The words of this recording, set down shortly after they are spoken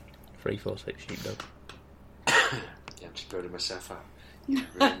346 Sheepdog. Yeah, I'm just building myself up. You're a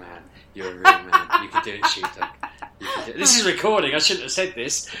real man. You're a real man. You can do it, Sheepdog. You can do it. This is recording. I shouldn't have said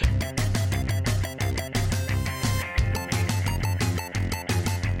this.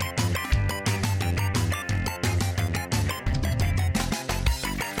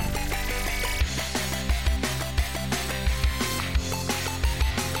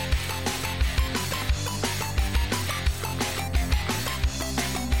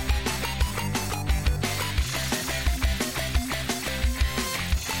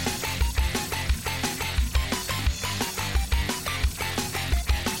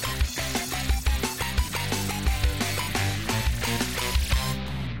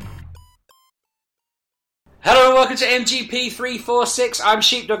 Welcome to MGP346. I'm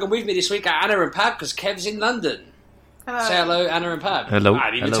Sheepdog, and with me this week are Anna and Pab, because Kev's in London. Hello. Say hello, Anna and Pab. Hello. I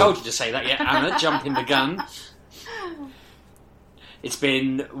haven't even told you to say that yet, Anna. Jumping the gun. It's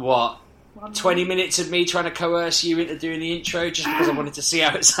been, 20 minutes of me trying to coerce you into doing the intro just because I wanted to see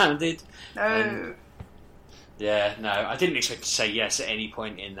how it sounded. No. I didn't expect to say yes at any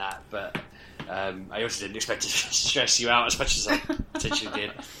point in that, but I also didn't expect to stress you out as much as I potentially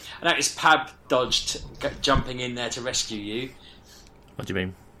did. I noticed Pab dodged jumping in there to rescue you. What do you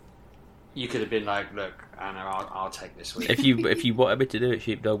mean? You could have been like, look, Anna, I'll take this week. If you wanted me to do it,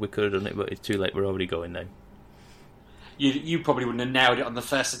 Sheepdog, we could have done it, but it's too late. We're already going now. You probably wouldn't have nailed it on the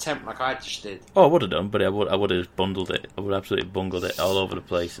first attempt like I just did. Oh, I would have done, but I would have bundled it. I would have absolutely bungled it all over the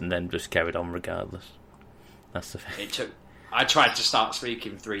place and then just carried on regardless. That's the thing. I tried to start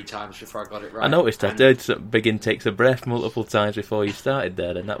speaking 3 times before I got it right. I noticed that. I did some big intakes of breath multiple times before you started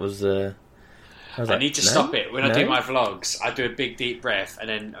there, and that was... I need to stop it. When I do my vlogs, I do a big deep breath, and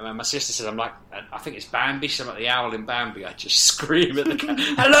then my sister says, I think it's Bambi, so I'm like the owl in Bambi. I just scream at the camera,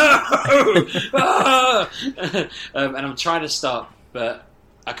 hello! And I'm trying to stop, but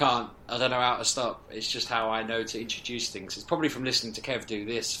I can't. I don't know how to stop. It's just how I know to introduce things. It's probably from listening to Kev do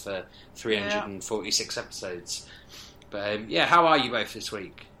this for 346 episodes. But how are you both this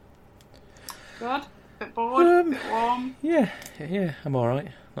week? Good. A bit bored, a bit warm. Yeah, I'm alright.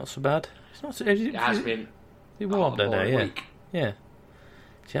 Not so bad. It's not so... It has been warm down there, yeah. week. Yeah.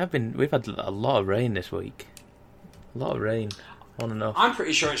 See, we've had a lot of rain this week. A lot of rain, on and off. I'm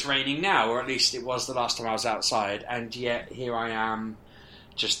pretty sure it's raining now, or at least it was the last time I was outside, and yet here I am,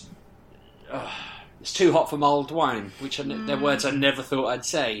 just... it's too hot for mulled wine, which they're words I never thought I'd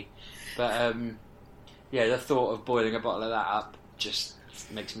say. But, the thought of boiling a bottle of that up just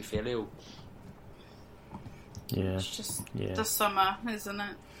makes me feel ill. Yeah. It's just the summer, isn't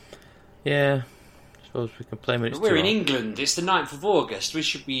it? Yeah. I suppose we can blame it. We're in England. It's the 9th of August. We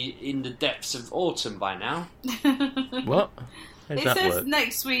should be in the depths of autumn by now. What? How does that says work?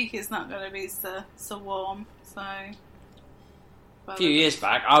 Next week it's not going to be so warm, so... A few years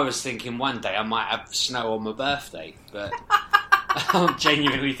back, I was thinking one day I might have snow on my birthday, but I'm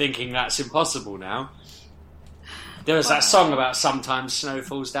genuinely thinking that's impossible now. There was that song about sometimes snow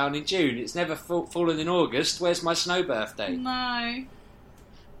falls down in June. It's never fallen in August. Where's my snow birthday? No.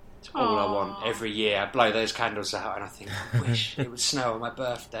 It's all I want every year. I blow those candles out and I think, I wish it would snow on my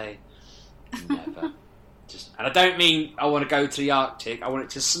birthday. Never. And I don't mean I want to go to the Arctic. I want it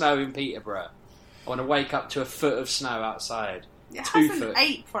to snow in Peterborough. I want to wake up to a foot of snow outside. It 2 hasn't foot.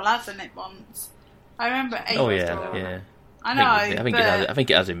 April, hasn't it, once? I remember April. Oh, yeah. I know, I think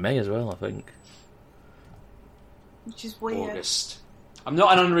it has in May as well, I think. Which is weird. August. I'm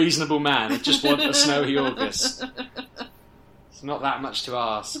not an unreasonable man. I just want a snowy August. It's not that much to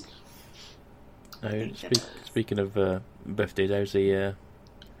ask. Speaking of birthdays,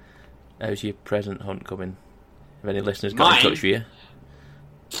 how's your present hunt coming? Have any listeners got in touch with you?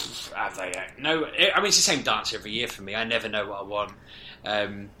 Have they? No, I mean, it's the same dance every year for me. I never know what I want.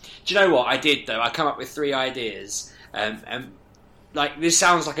 Do you know what I did, though? I come up with 3 ideas. This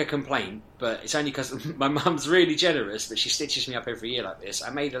sounds like a complaint, but it's only because my mum's really generous, but she stitches me up every year like this. I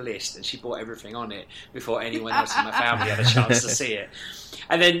made a list, and she bought everything on it before anyone else in my family had a chance to see it.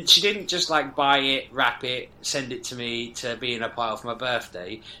 And then she didn't just buy it, wrap it, send it to me to be in a pile for my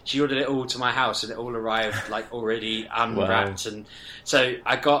birthday. She ordered it all to my house, and it all arrived already unwrapped. Wow. And so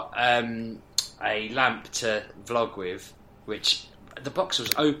I got a lamp to vlog with, which the box was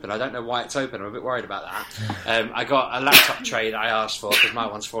open. I don't know why it's open. I'm a bit worried about that. I got a laptop tray that I asked for because my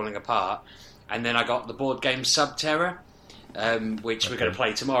one's falling apart, and then I got the board game Subterra, which we're going to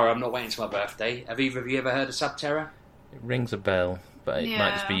play tomorrow. I'm not waiting till my birthday. Have either of you ever heard of Subterra? It rings a bell, but it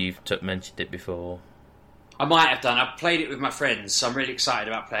might just be you've mentioned it before. I might have done. I've played it with my friends, so I'm really excited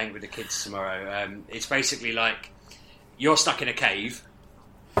about playing it with the kids tomorrow. It's basically like you're stuck in a cave.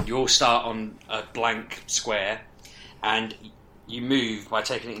 You all start on a blank square, and you move by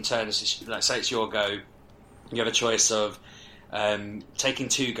taking it in turns. Like, say it's your go, you have a choice of taking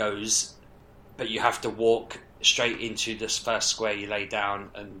 2 goes, but you have to walk straight into this first square you lay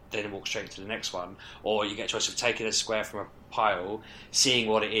down and then walk straight to the next one. Or you get a choice of taking a square from a pile, seeing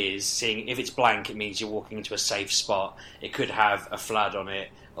what it is, seeing if it's blank, it means you're walking into a safe spot. It could have a flood on it,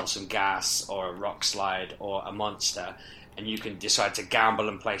 or some gas, or a rock slide, or a monster, and you can decide to gamble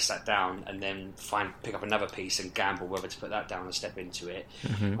and place that down, and then pick up another piece and gamble whether to put that down and step into it.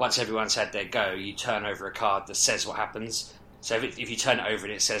 Once everyone's had their go, you turn over a card that says what happens. So if you turn it over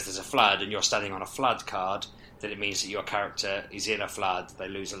and it says there's a flood and you're standing on a flood card, then it means that your character is in a flood, they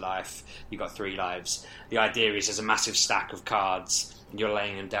lose a life, you've got 3 lives. The idea is there's a massive stack of cards and you're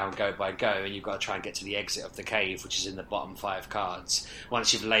laying them down go by go, and you've got to try and get to the exit of the cave, which is in the bottom 5 cards.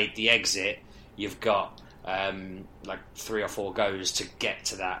 Once you've laid the exit, you've got like 3 or 4 goes to get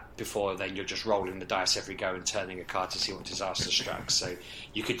to that. Before then, you're just rolling the dice every go and turning a card to see what disaster struck. So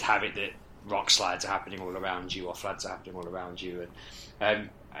you could have it that rock slides are happening all around you, or floods are happening all around you, and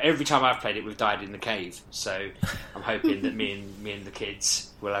every time I've played it, we've died in the cave. So I'm hoping that me and the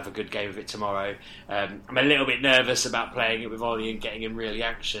kids will have a good game of it tomorrow. I'm a little bit nervous about playing it with Ollie and getting him really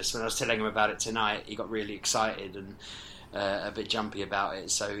anxious. When I was telling him about it tonight, he got really excited and a bit jumpy about it.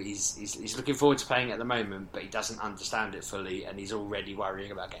 So he's looking forward to playing it at the moment, but he doesn't understand it fully, and he's already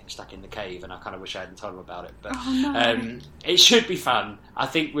worrying about getting stuck in the cave. And I kind of wish I hadn't told him about it. But it should be fun. I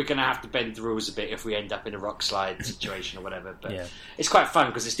think we're going to have to bend the rules a bit if we end up in a rock slide situation or whatever. But it's quite fun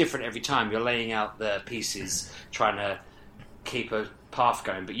because it's different every time. You're laying out the pieces, trying to keep a path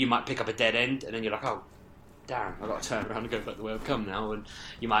going, but you might pick up a dead end, and then you're like, oh, damn, I've got to turn around and go back the way I've come now. And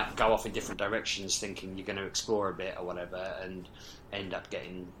you might go off in different directions thinking you're going to explore a bit or whatever, and end up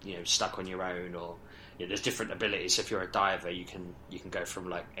getting stuck on your own. Or there's different abilities. If you're a diver, you can go from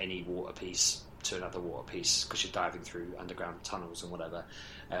like any water piece to another water piece because you're diving through underground tunnels and whatever.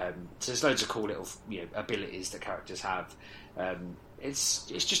 So there's loads of cool little abilities that characters have. It's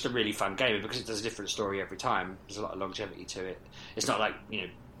just a really fun game, and because it does a different story every time, there's a lot of longevity to it. It's not like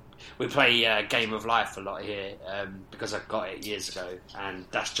we play Game of Life a lot here because I got it years ago, and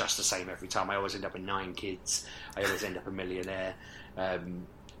that's just the same every time. I always end up with 9 kids. I always end up a millionaire. I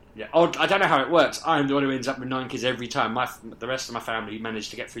don't know how it works. I'm the one who ends up with 9 kids every time. The rest of my family manage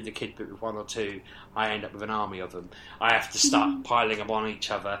to get through the kid bit with 1 or 2. I end up with an army of them. I have to start piling them on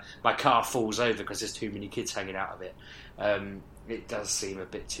each other. My car falls over because there's too many kids hanging out of it. It does seem a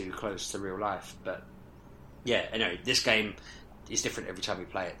bit too close to real life, but anyway, this game is different every time we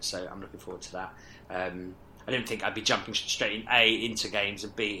play it, so I'm looking forward to that. I didn't think I'd be jumping straight into games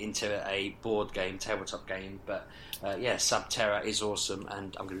and B into a board game, tabletop game, but Subterra is awesome,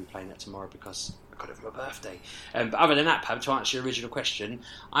 and I'm going to be playing that tomorrow because I got it for my birthday. But other than that, Pab, to answer your original question,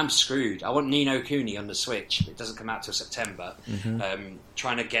 I'm screwed. I want Ni no Kuni on the Switch, but it doesn't come out till September.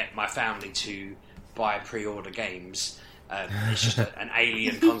 Trying to get my family to buy pre-order games, it's just an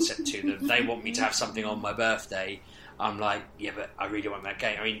alien concept to them. They want me to have something on my birthday. I'm like, yeah, but I really want that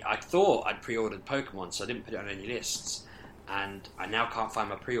game. I mean, I thought I'd pre-ordered Pokemon, so I didn't put it on any lists, and I now can't find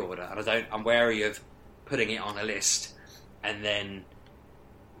my pre-order, and I'm wary of putting it on a list and then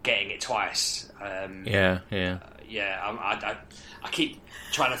getting it twice. I keep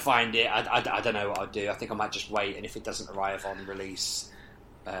trying to find it. I don't know what I'll do. I think I might just wait, and if it doesn't arrive on release,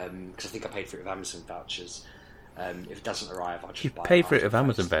 because I think I paid for it with Amazon vouchers. If it doesn't arrive, I'll just buy it. You pay for it with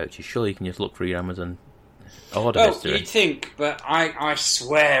Amazon vouchers. Surely you can just look through your Amazon order well, history. You'd think, but I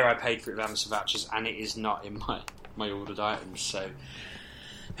swear I paid for it with Amazon vouchers, and it is not in my ordered items. So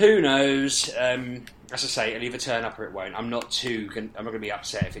who knows? As I say, it'll either turn up or it won't. I'm not going to be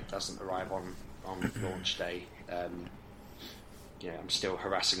upset if it doesn't arrive on launch day. I'm still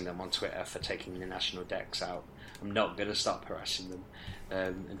harassing them on Twitter for taking the national decks out. I'm not going to stop harassing them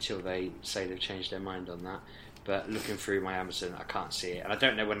until they say they've changed their mind on that. But looking through my Amazon, I can't see it. And I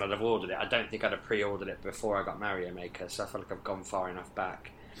don't know when I'd have ordered it. I don't think I'd have pre-ordered it before I got Mario Maker, so I feel like I've gone far enough back.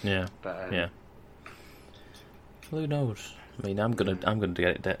 Yeah. But who knows? I mean, I'm gonna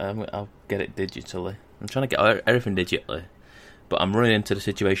get it. I'll get it digitally. I'm trying to get everything digitally, but I'm running into the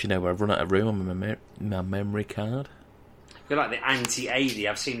situation now where I've run out of room on my memory card. You're like the anti-AD.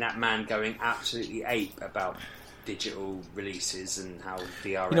 I've seen that man going absolutely ape about digital releases and how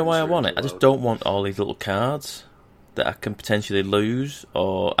DRM. You know why I want it? I just don't want all these little cards that I can potentially lose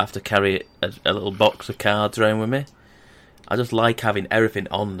or have to carry a little box of cards around with me. I just like having everything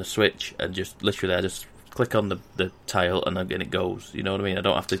on the Switch and just literally I just click on the tile and then it goes. You know what I mean? I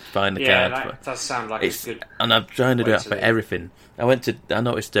don't have to find the card. Yeah, that does sound like it's good. And I'm trying to do that for everything. I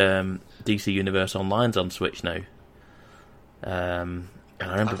noticed DC Universe Online's on Switch now. And I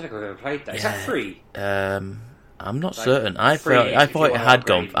remember, I don't think I've ever played that. Is that free? I'm not Like, certain. I free thought if you it wanna had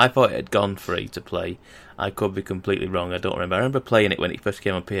gone. upgrade. I thought it had gone free to play. I could be completely wrong. I don't remember. I remember playing it when it first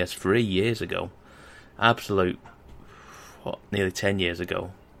came on PS3 years ago. Absolute, nearly 10 years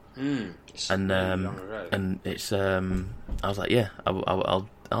ago. It's And really long ago. and it's I was like, yeah, I'll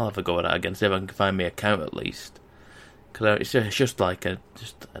have a go at that again. See if I can find me account at least. Because it's just like an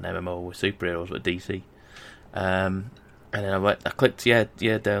MMO with superheroes with DC. And then I clicked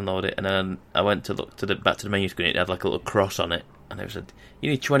download it, and then I went to look back to the menu screen. It had like a little cross on it, and it said you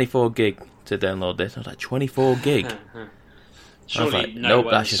need 24 gig to download this. I was like, 24 gig. Surely I was like, no nope,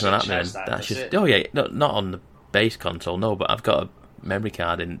 one that's just not Switch happening. has that, That's does just it? not on the base console, no. But I've got a memory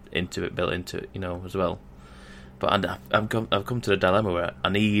card built into it, as well. But I've come to the dilemma where I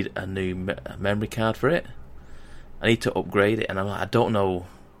need a new memory card for it. I need to upgrade it, and I'm like, I don't know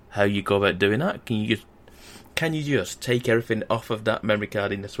how you go about doing that. Can you just take everything off of that memory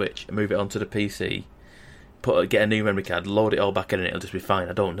card in the Switch and move it onto the PC? Get a new memory card, load it all back in, and it'll just be fine.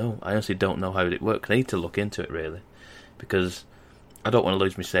 I don't know. I honestly don't know how it works. I need to look into it really, because I don't want to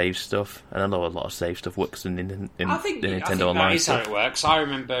lose my save stuff, and I know a lot of save stuff works in the I think Nintendo Online that is how stuff. it works. I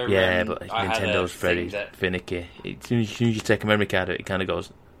remember. Yeah, but I had a Nintendo's very thing that finicky. As soon as you take a memory card out, it kind of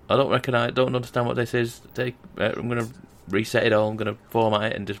goes, I don't understand what this is. I'm going to reset it all, I'm going to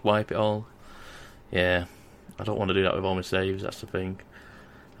format it and just wipe it all. Yeah, I don't want to do that with all my saves, that's the thing.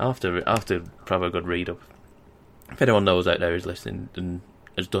 I'll have to probably a good read up. If anyone knows out there who's listening and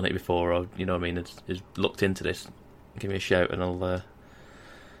has done it before, or, has looked into this, give me a shout and I'll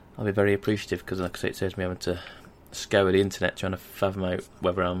be very appreciative, because like I say, it saves me having to scour the internet trying to fathom out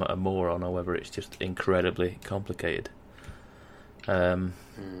whether I'm a moron or whether it's just incredibly complicated.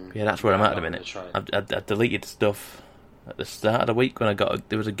 Yeah, that's where I'm at the minute. I deleted stuff at the start of the week when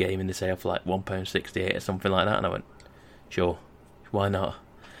there was a game in the sale for like £1.68 or something like that, and I went, sure, why not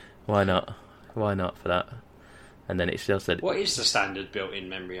for that? And then it still said, what is the standard built-in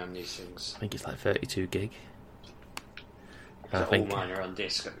memory on these things? I think it's like 32 gig. So all mine are on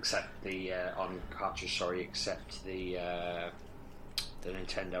disc, except the on cartridge. Sorry, except the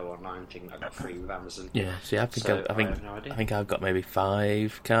Nintendo Online thing I got free with Amazon. Yeah, see, I have no idea. I think I've got maybe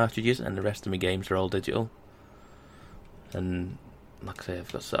 5 cartridges, and the rest of my games are all digital. And like I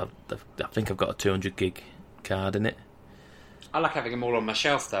say, I think I've got a 200 gig card in it. I like having them all on my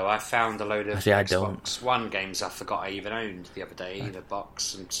shelf, though. I found a load of Xbox One games I forgot I even owned the other day in a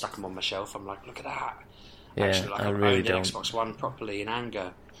box and stuck them on my shelf. I'm like, look at that. Yeah, actually, I really don't. An Xbox One properly in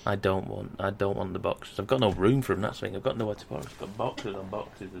anger. I don't want the boxes. I've got no room for them. That's the thing. I've got nowhere to put them. I've got boxes on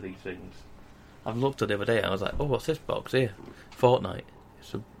boxes of these things. I've looked at the other day and I was like, oh, what's this box here? Fortnite.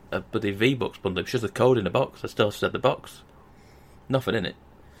 It's a bloody V-Bucks bundle. It's just a code in the box. I still said the box. Nothing in it.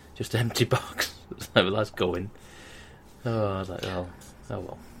 Just an empty box. Well, that's going. Oh, I was like, oh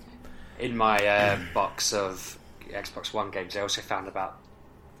well. In my box of Xbox One games, I also found about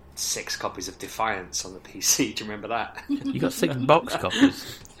 6 copies of Defiance on the PC. Do you remember that? You got 6 box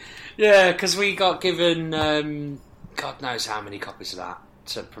copies? Yeah, because we got given God knows how many copies of that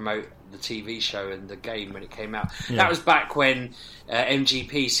to promote the TV show and the game when it came out. Yeah. That was back when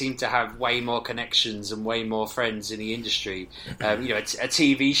MGP seemed to have way more connections and way more friends in the industry. A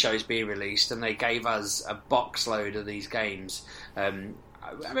TV show is being released and they gave us a box load of these games.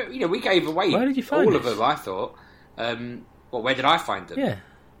 We gave away Where did you find all this? of them, I thought. Where did I find them? Yeah.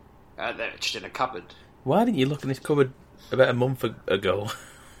 They're just in a cupboard. Why didn't you look in this cupboard about a month ago?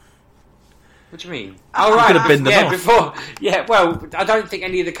 What do you mean? Oh, right. You could have binned them off. Before. Yeah, well, I don't think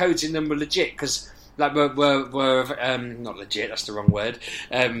any of the codes in them were legit, because were not legit, that's the wrong word,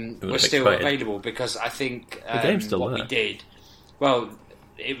 were still available, because I think the game's still what there. we did, well,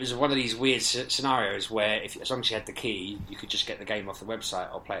 it was one of these weird scenarios where as long as you had the key, you could just get the game off the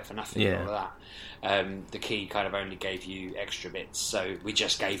website or play it for nothing and all of that. The key kind of only gave you extra bits, so we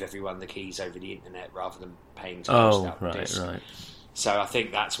just gave everyone the keys over the internet rather than paying to post out the disc. Right. So I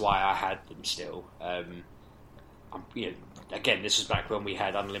think that's why I had them still. Again, this was back when we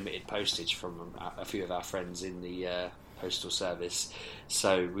had unlimited postage from a few of our friends in the postal service,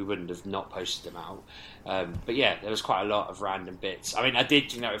 so we wouldn't have not posted them out. But yeah, there was quite a lot of random bits. I mean, I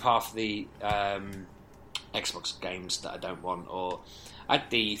did, with half the Xbox games that I don't want, or I had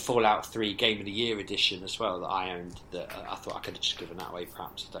the Fallout 3 Game of the Year edition as well that I owned, that I thought I could have just given that away,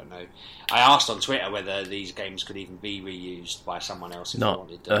 perhaps. I don't know. I asked on Twitter whether these games could even be reused by someone else if they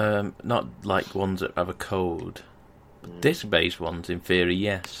wanted to. Not like ones that have a code. Disc-based ones, in theory,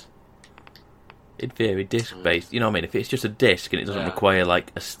 yes. In theory, disc-based. You know what I mean? If it's just a disc and it doesn't require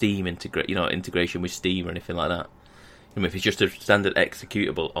like a Steam integration with Steam or anything like that, I mean, if it's just a standard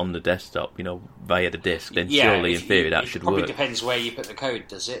executable on the desktop, via the disk, then surely in theory that should work. It probably depends where you put the code,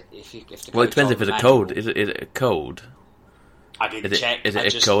 does it? If the well, it depends if it's a code. Is it a code? I didn't check. Is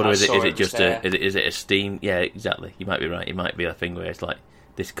it a code, or is it just is it a Steam? Yeah, exactly. You might be right. It might be a thing where it's like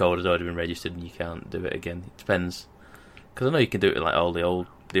this code has already been registered and you can't do it again. It depends. Because I know you can do it with like all the old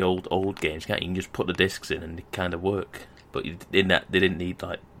games, can't you? You can just put the discs in and they kind of work. But in that, they didn't need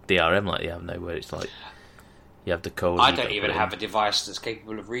like DRM like you have now, where it's like you have the code. I don't even have a device that's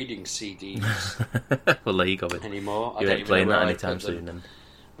capable of reading CDs. Well, there you go. Anymore. You ain't playing that anytime soon. Then.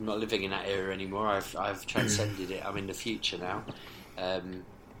 I'm not living in that era anymore. I've transcended it. I'm in the future now.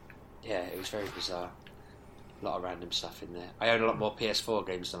 It was very bizarre. A lot of random stuff in there. I own a lot more PS4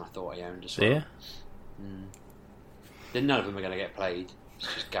 games than I thought I owned as well. Yeah. Then none of them are going to get played.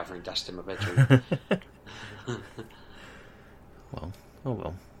 It's just gathering dust in my bedroom. Well, oh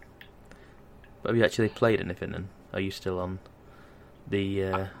well. But have you actually played anything then? Are you still on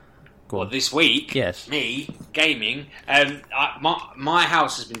the... Well, this week, yes. Me, gaming, my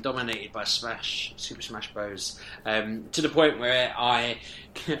house has been dominated by Super Smash Bros. To the point where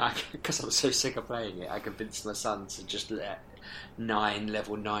because I'm so sick of playing it, I convinced my son to just let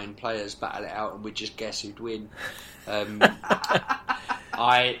level 9 players battle it out and we'd just guess who'd win.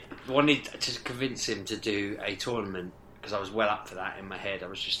 I wanted to convince him to do a tournament because I was well up for that in my head. I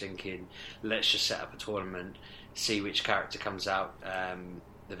was just thinking, let's just set up a tournament, see which character comes out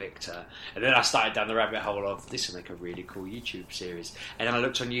the victor. And then I started down the rabbit hole of this will make a really cool YouTube series. And then I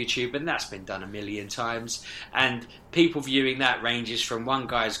looked on YouTube and that's been done 1 million times. And people viewing that ranges from one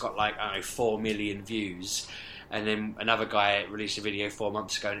guy's got 4 million views. And then another guy released a video 4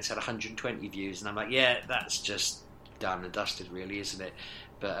 months ago and it's had 120 views. And I'm like, yeah, that's just done and dusted really, isn't it?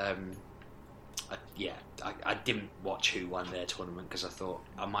 But I didn't watch who won their tournament because I thought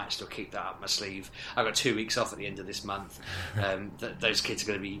I might still keep that up my sleeve. I got 2 weeks off at the end of this month. Those kids are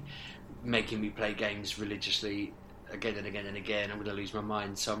going to be making me play games religiously again and again and again. I'm going to lose my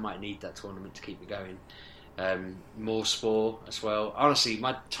mind, so I might need that tournament to keep me going. More Spore as well. Honestly,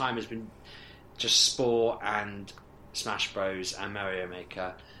 my time has been just Spore and Smash Bros and Mario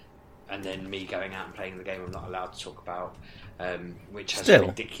Maker, and then me going out and playing the game I'm not allowed to talk about. Which has a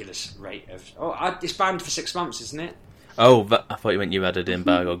ridiculous rate of... it's banned for 6 months, isn't it? Oh, but I thought you meant you had an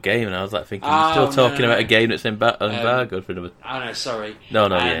embargo game, and I was thinking, you're still talking about a game that's embargoed for another... Oh, no, sorry. No,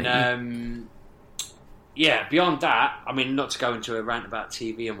 and, beyond that, I mean, not to go into a rant about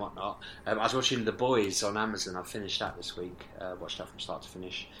TV and whatnot, I was watching The Boys on Amazon. I finished that this week. Watched that from start to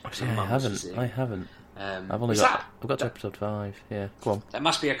finish. I haven't. I've got to episode 5, yeah. Go on. That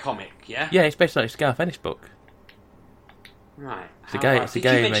must be a comic, yeah? Yeah, it's based on a Garth Ennis book. Right. It's the guy. Did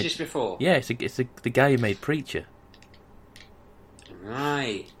you mention this before? Yeah, it's the guy who made Preacher.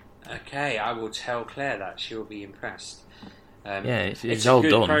 Right. Okay, I will tell Claire that. She will be impressed. It's all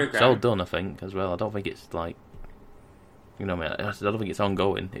done. Program. It's all done, I think, as well. I don't think it's like... I don't think it's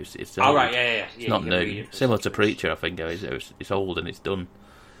ongoing. It's It's not new. Similar to Preacher, I think. It's old and it's done.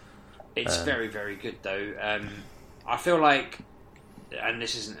 It's very, very good, though. I feel like... And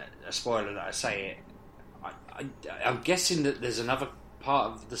this isn't a spoiler that I say it. I'm guessing that there's another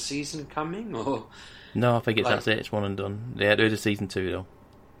part of the season coming, or... No, I think that's it. It's one and done. Yeah, there is a season 2, though.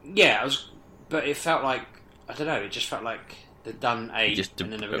 Yeah, but it felt like... I don't know, it just felt like they'd done 8,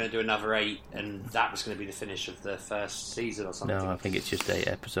 and then they were going to do another 8, and that was going to be the finish of the first season or something. No, I think it's just 8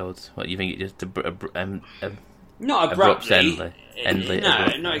 episodes. What, you think it just... not abruptly. No,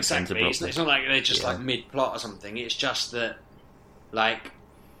 not exactly. It's not like they're just mid-plot or something. It's just that, I've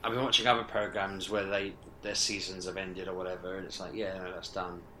been watching other programs where their seasons have ended or whatever, and it's like, that's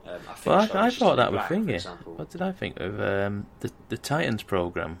done. I thought that was thingy. What did I think of the Titans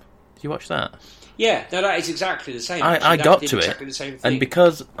program? Did you watch that? Yeah, no, that is exactly the same. I got to exactly the same thing. And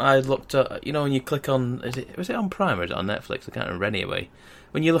because I looked at, when you click on, was it on Prime or is it on Netflix? I can't remember anyway.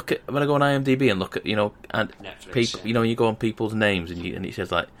 When I go on IMDb and look at, and Netflix, people, when you go on people's names and it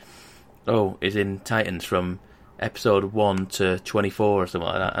says is in Titans from episode 1 to 24 or something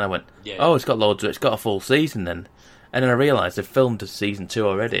like that, and I went, it's got loads. It's got a full season then, and then I realised they've filmed season 2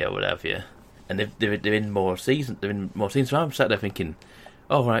 already or whatever, and they're in more seasons. So I'm sat there thinking,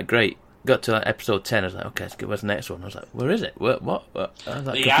 oh right, great. Got to episode 10. I was like, okay, let's go. Where's the next one? I was like, where is it? What? I was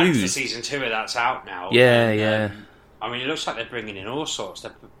the confused. ad for season 2 of that's out now. Yeah. I mean, it looks like they're bringing in all sorts.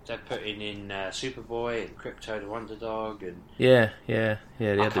 They're putting in Superboy and Crypto the Wonder Dog and They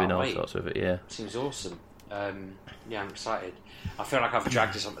are doing all sorts of it. Yeah, seems awesome. I'm excited. I feel like I've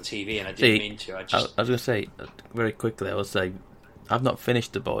dragged this on the TV and I didn't mean to. I was going to say very quickly. I will say I've not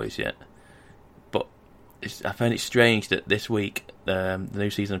finished The Boys yet, but I found it strange that this week the new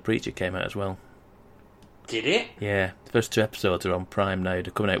season of Preacher came out as well. Did it? Yeah, the first 2 episodes are on Prime now. They're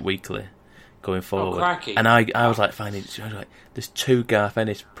coming out weekly, going forward. Crikey. And I was like finding, there's 2 Garth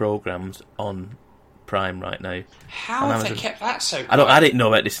Ennis programs on Prime right now. How have they kept that so quiet? I didn't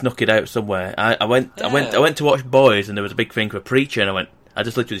know it. They snuck it out somewhere. I went to watch Boys, and there was a big thing for Preacher, and I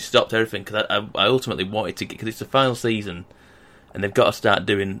just literally stopped everything because I ultimately wanted to get, because it's the final season, and they've got to start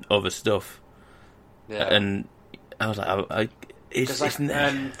doing other stuff. Yeah. And I was like,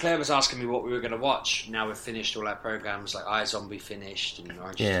 Claire was asking me what we were going to watch. Now we've finished all our programs, like iZombie finished and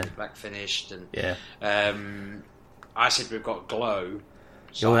Orange is the New Black finished, and I said we've got Glow.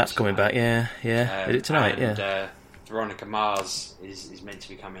 Oh, that's coming back. Yeah. Is it tonight? And Veronica Mars is meant to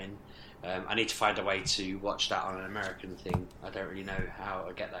be coming. I need to find a way to watch that on an American thing. I don't really know how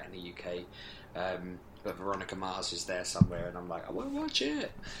I get that in the UK. But Veronica Mars is there somewhere, and I'm like, I want to watch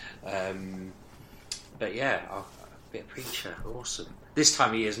it. But yeah, a bit of Preacher, awesome. This time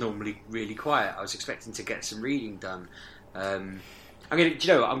of year is normally really quiet. I was expecting to get some reading done. I'm going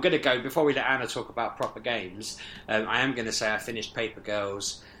to go, before we let Anna talk about proper games, I am going to say I finished Paper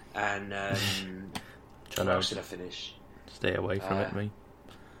Girls, and what else did I finish? Stay away from it, me.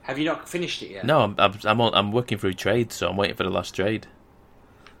 Have you not finished it yet? No, I'm working through trades, so I'm waiting for the last trade,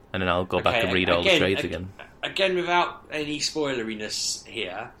 and then I'll go back and read all the trades again. Again, without any spoileriness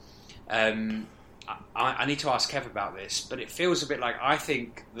here, I need to ask Kev about this, but it feels a bit like, I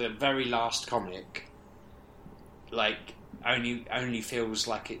think the very last comic, like, only feels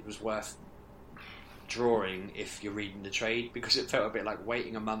like it was worth drawing if you're reading the trade, because it felt a bit like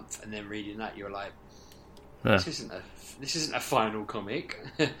waiting a month and then reading that. You're like, this isn't a final comic.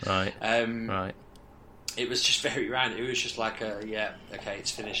 Right. Right. It was just very random. It was just like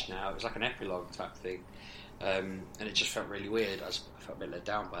it's finished now. It was like an epilogue type thing, and it just felt really weird. I felt a bit let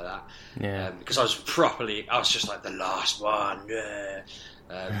down by that. Yeah. Because I was just like the last one. Yeah.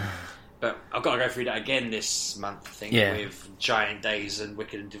 But I've got to go through that again this month, I think, with Giant Days and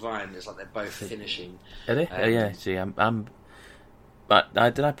Wicked and Divine. It's like they're both finishing. Are they? See, But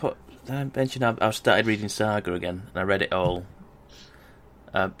did I mention I've started reading Saga again, and I read it all.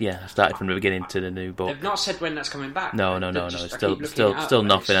 I started from the beginning to the new book. They've not said when that's coming back. No. It's still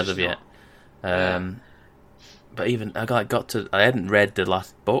nothing as of yet. But even I hadn't read the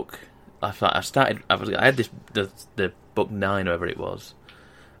last book. I had the book 9, whatever it was.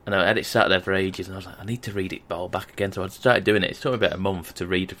 And I had it sat there for ages, and I was like, I need to read it all back again. So I started doing it. It took me about a month to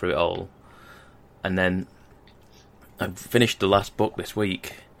read through it all. And then I finished the last book this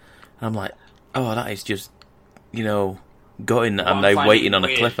week. And I'm like, oh, that is just, gutting that I'm now waiting on a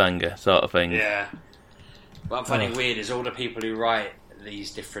cliffhanger sort of thing. Yeah. What I'm finding weird is all the people who write these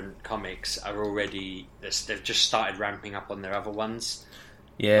different comics are already, they've just started ramping up on their other ones.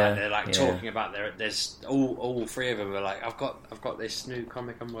 Yeah, they're talking about there's all 3 of them are like, I've got this new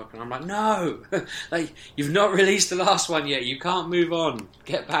comic I'm working on. I'm like, no, like, you've not released the last one yet. You can't move on.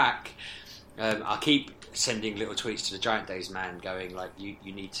 Get back. I'll keep sending little tweets to the Giant Days man, going like, you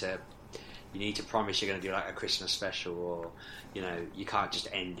need to promise you're going to do like a Christmas special, or you can't just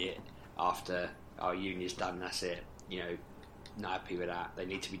end it after our uni's done. That's it. Not happy with that. They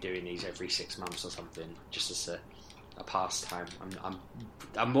need to be doing these every 6 months or something, just as a pastime.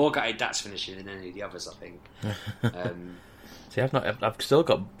 I'm more gutted that's finishing than any of the others, I think.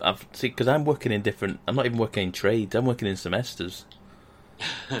 See, because I'm working in different. I'm not even working in trades. I'm working in semesters.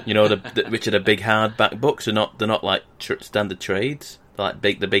 Which are the big hardback books. They're not like standard trades. They're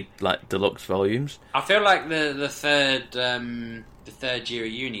like the big like deluxe volumes. I feel like the third year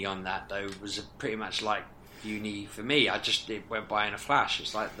of uni on that though was pretty much like uni for me. It went by in a flash.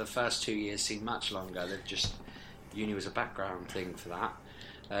 It's like the first 2 years seemed much longer. Uni was a background thing for that.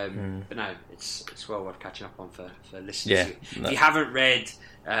 But no, it's well worth catching up on for listeners. Yeah, if you haven't read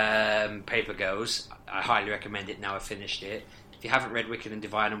Paper Girls, I highly recommend it now I've finished it. If you haven't read Wicked and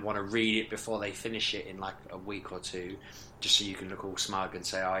Divine and want to read it before they finish it in like a week or two, just so you can look all smug and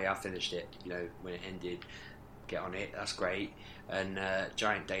say, oh yeah, I finished it, when it ended, get on it, that's great. And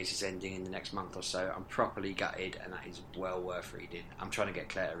Giant Days is ending in the next month or so. I'm properly gutted, and that is well worth reading. I'm trying to get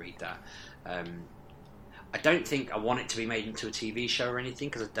Claire to read that. I don't think I want it to be made into a TV show or anything,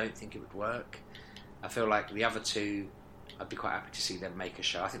 because I don't think it would work. I feel like the other 2, I'd be quite happy to see them make a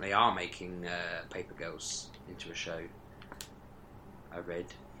show. I think they are making Paper Girls into a show. I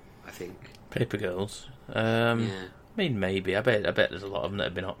think Paper Girls. I mean, maybe. I bet there's a lot of them that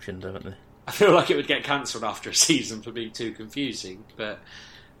have been optioned, haven't they? I feel like it would get cancelled after a season for being too confusing, but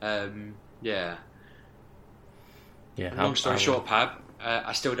yeah. Long story short, Pab,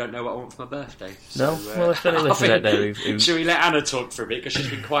 I still don't know what I want for my birthday. So, well, if any listeners out there should we let Anna talk for a bit, because she's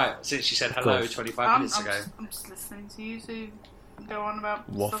been quiet since she said hello 25 minutes ago. I'm just listening to you two go on about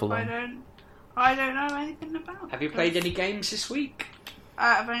waffle stuff I don't I don't know anything about. Have you played any games this week?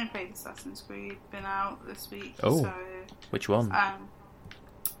 I've only played Assassin's Creed. Been out this week. Oh, so, which one?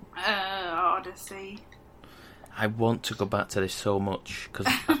 Odyssey. I want to go back to this so much because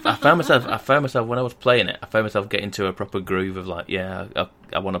I found myself when I was playing it. I found myself getting to a proper groove of like, yeah,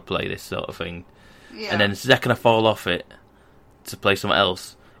 I want to play this sort of thing. Yeah. And then the second I fall off it to play something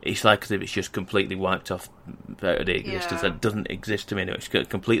else, it's like as if it's just completely wiped off out of the existence. It doesn't exist to me anymore. It's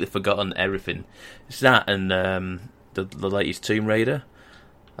completely forgotten everything. It's that and the latest Tomb Raider.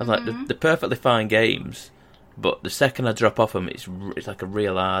 I was like, they're perfectly fine games, but the second I drop off them, it's like a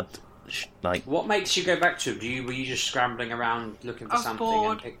real hard. Like, what makes you go back to? Were you just scrambling around looking for something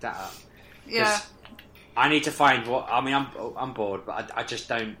bored. and picked that up? Yeah. I need to find what. I mean, I'm bored, but I just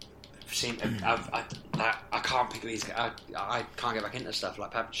don't seem. I can't pick these. I can't get back into stuff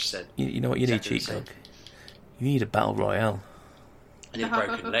like Pap just said. You know what you need, cheat dog? You need a battle royale. I need a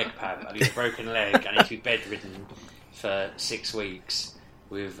broken leg, Pap. I need a broken leg. I need to be bedridden for 6 weeks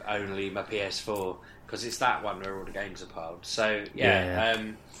with only my PS4 because it's that one where all the games are piled. So yeah.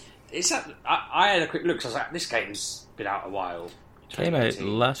 It's that, I had a quick look, so I was like, this game's been out a while. Came out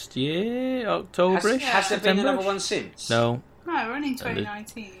last year, October-ish. Has there been another one since? No. No, we're only in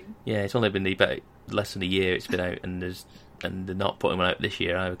 2019. Yeah, it's only been about less than a year it's been out, and they're not putting one out this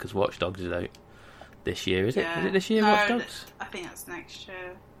year either, because Watch Dogs is out this year, is it? Is it this year, Watch Dogs? I think that's next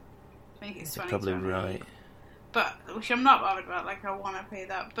year. I think it's 2020. Probably right. But, which I'm not bothered about, like, I want to pay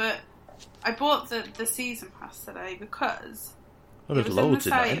that, but I bought the season pass today because... Oh, there's loads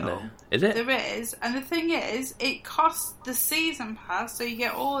in that, isn't there? Is it? There is, and the thing is, it costs the season pass, so you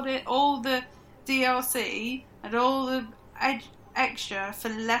get all the DLC and all the extra for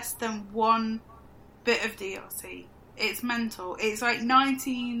less than one bit of DLC. It's mental. It's like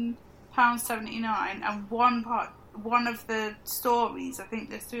 £19.79, and one of the stories, I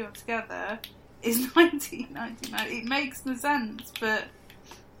think there's 3 altogether, is £19.99. It makes no sense, but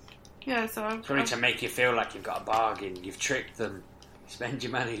yeah. So I've to make you feel like you've got a bargain. You've tricked them. Spend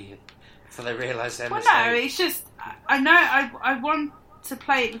your money before they realise their mistake. No, it's just I know I want to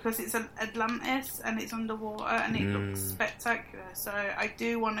play it because it's Atlantis and it's underwater and it looks spectacular. So I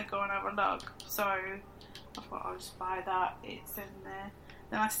do want to go and have a look. So I thought I'll just buy that. It's in there.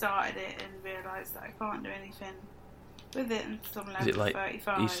 Then I started it and realised that I can't do anything with it until I'm level 35.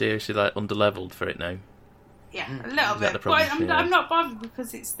 Are you seriously like underleveled for it now? Yeah, a little bit. But I'm not bothered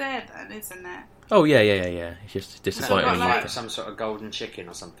because it's there then, isn't it? Oh, yeah. It's just disappointing. It's like some sort of golden chicken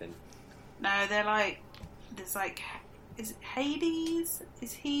or something. No, they're like... There's like... Is it Hades?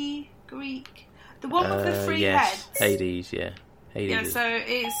 Is he Greek? The one with the 3 heads? Hades, yeah. Hades. Yeah, so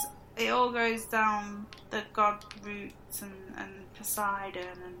it all goes down the god roots and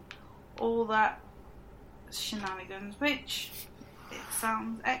Poseidon and all that shenanigans, which it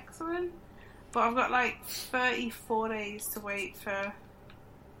sounds excellent. But I've got like 34 days to wait for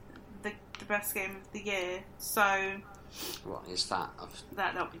the best game of the year. So what is that?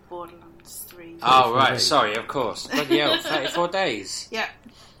 That'll be Borderlands 3. Oh right, sorry, of course. Bloody hell, 34 days. Yeah.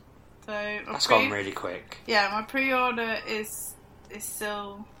 So that's gone really quick. Yeah, my pre-order is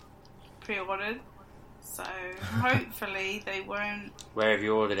still pre-ordered. So hopefully they won't. Where have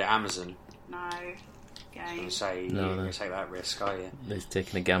you ordered it? Amazon? No. Game. Say you're going to take that risk, are you? They're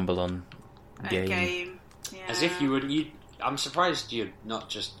taking a gamble on game. Yeah. As if you would. I'm surprised you're not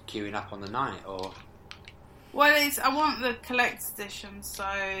just queuing up on the night, or. Well, I want the collector's edition, so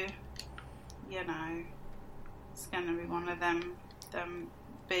you know, it's going to be one of them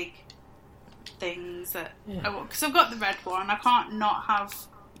big things that I want. Because I've got the red one, I can't not have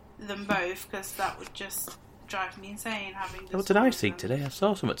them both because that would just drive me insane having. What did I see today? I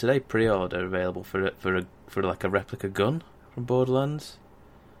saw something today. Pre-order available for like a replica gun from Borderlands.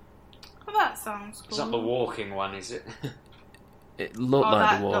 Well, that sounds cool. It's not the walking one, is it? It looked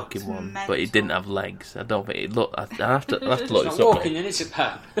like the walking one, but it didn't have legs. I don't think it looked. I have to look it's this not up. Walking, then, is it,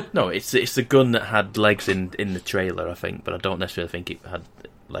 Pat? No, it's the gun that had legs in the trailer, I think, but I don't necessarily think it had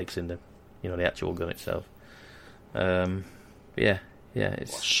legs in the actual gun itself. It's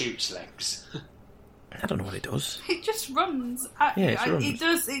what shoots legs. I don't know what it does. It just runs at you. It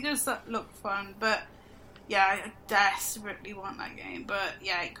does look fun, but yeah, I desperately want that game. But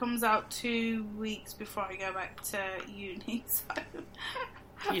yeah, it comes out 2 weeks before I go back to uni, so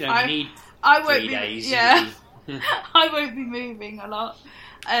you don't need 3 days. Yeah, I won't be moving a lot.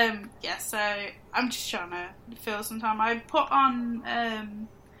 So I'm just trying to fill some time. I put on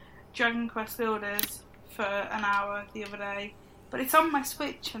Dragon Quest Builders for an hour the other day, but it's on my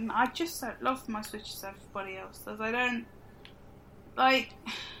Switch, and I just don't love my Switch as everybody else does. I don't like.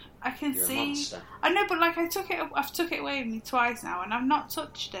 I can You're see. A monster. I know, but like I've took it away with me twice now, and I've not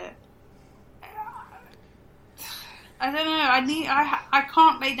touched it. I don't know. I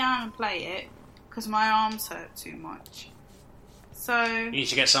can't lay down and play it because my arms hurt too much. So you need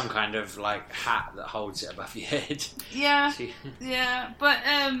to get some kind of like hat that holds it above your head. Yeah, yeah. But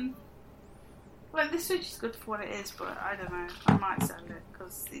like the Switch is good for what it is, but I don't know. I might sell it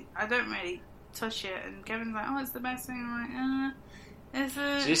because I don't really touch it. And Kevin's like, "Oh, it's the best thing." I'm like, is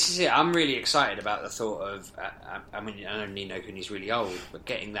it? So this is it. I'm really excited about the thought of. I mean, I know Nino Kuni's really old, but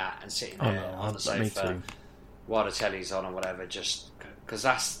getting that and sitting there on the sofa while the telly's on or whatever, just because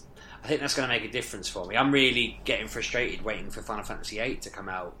I think that's going to make a difference for me. I'm really getting frustrated waiting for Final Fantasy VIII to come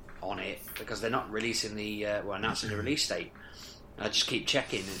out on it because they're not releasing announcing the release date. And I just keep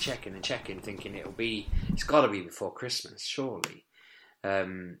checking, thinking it's got to be before Christmas, surely.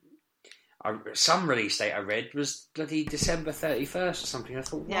 Some release date I read was bloody December 31st or something. I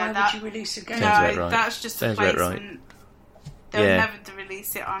thought, why would you release a game? No, right. that's just a placement. They'll never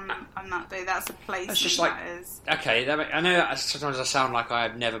release it on that day. That's a placement. That's just like, that is. Okay, I know sometimes I sound like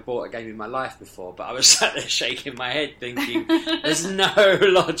I've never bought a game in my life before, but I was sat there shaking my head thinking, there's no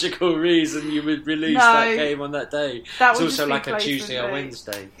logical reason you would release that game on that day. It's also like a Tuesday or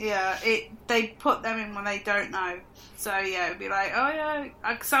Wednesday. Yeah, they put them in when they don't know. So yeah, it'd be like, oh yeah,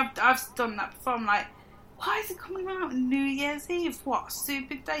 because I've done that before. I'm like, why is it coming out on New Year's Eve? What a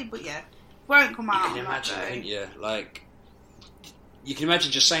stupid day! But yeah, it won't come out. You can imagine, can't you? Like, you can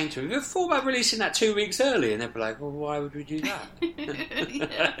imagine just saying to him, "We've thought about releasing that 2 weeks early," and they'd be like, "Well, why would we do that?"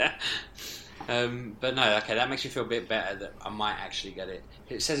 But no, okay, that makes me feel a bit better that I might actually get it.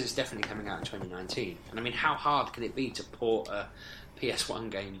 It says it's definitely coming out in 2019, and I mean, how hard can it be to port a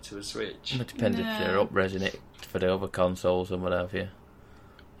PS1 game to a Switch? It depends if they're up-resing it for the other consoles and what have you.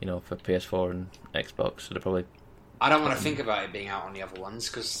 You know, for PS4 and Xbox, so they're probably... I don't want to think about it being out on the other ones,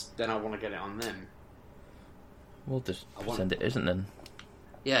 because then I want to get it on them. We'll just pretend it isn't then.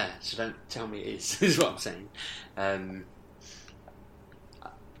 Yeah, so don't tell me it is what I'm saying. I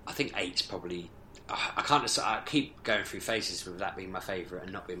think 8's probably... I can't decide. I keep going through phases with that being my favourite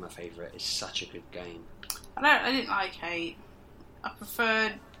and not being my favourite. It's such a good game. I didn't like 8. I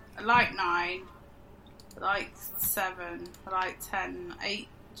like 9. I like 7. I like 10. 8,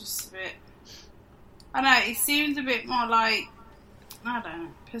 just a bit... I know, it seems a bit more like... I don't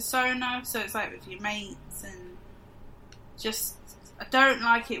know, Persona, so it's like with your mates and just... I don't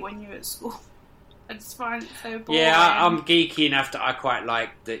like it when you're at school. I just find it so boring. Yeah, I'm geeky enough that I quite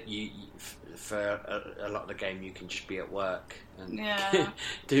like that you for a lot of the game you can just be at work and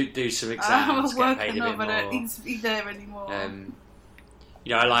do some exams, get paid a bit more. I don't need to be there anymore.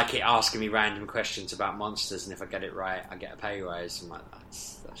 You know, I like it asking me random questions about monsters, and if I get it right, I get a pay rise. I'm like,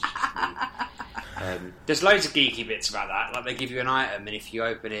 that's just me. There's loads of geeky bits about that. Like, they give you an item, and if you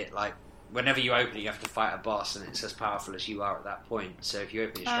open it, like, whenever you open it, you have to fight a boss, and it's as powerful as you are at that point. So if you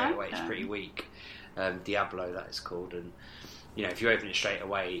open it straight away, it's pretty weak. Diablo, that is called. And, you know, if you open it straight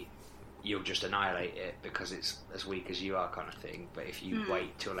away, you'll just annihilate it because it's as weak as you are, kind of thing. But if you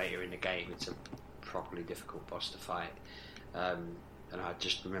wait till later in the game, it's a properly difficult boss to fight. And I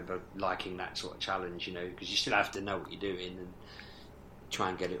just remember liking that sort of challenge, you know, because you still have to know what you're doing and try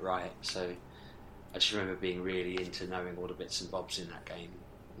and get it right. So I just remember being really into knowing all the bits and bobs in that game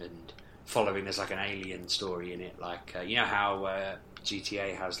and following. There's like an alien story in it, like you know how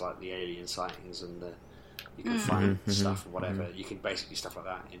GTA has like the alien sightings and you can find stuff or whatever. You can basically stuff like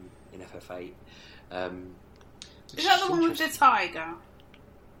that in FF8. Is that the one with the tiger?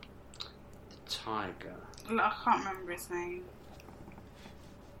 The tiger? I can't remember his name.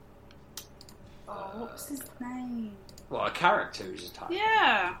 Oh, what was his name? What, a character who's a tiger?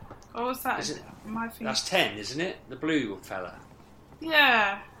 Yeah. Or was that? That's 10, isn't it? The blue fella.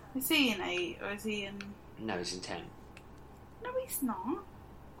 Yeah. Is he in 8 or is he in... No, he's in 10. No, he's not.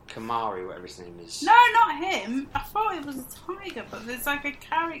 Kamari, whatever his name is. No, not him. I thought it was a tiger, but there's like a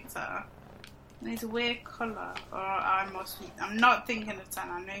character. And he's a weird colour. Or I'm not thinking of 10.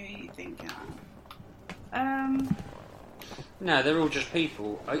 I know who you're thinking of. No, they're all just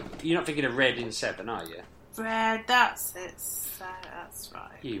people. You're not thinking of Red in 7, are you? Red, that's it. That's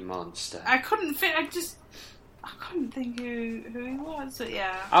right. You monster. I couldn't think who he was, but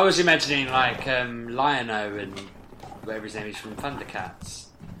yeah. I was imagining like Lion-O and whatever his name is from Thundercats.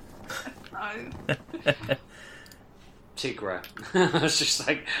 No. Tigra. I was just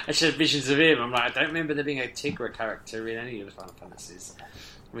like, I just had visions of him. I'm like, I don't remember there being a Tigra character in any of the Final Fantasies.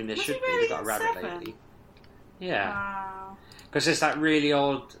 I mean, there should be. They've got a rabbit 7? lately. Yeah. Wow. Because there's that really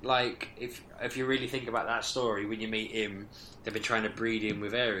odd, like, if you really think about that story, when you meet him, they've been trying to breed him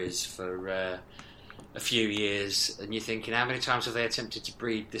with Ares for a few years, and you're thinking, how many times have they attempted to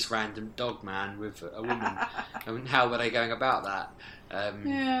breed this random dog man with a woman? And how were they going about that?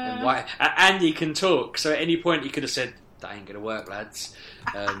 And he can talk, so at any point he could have said, "That ain't going to work, lads.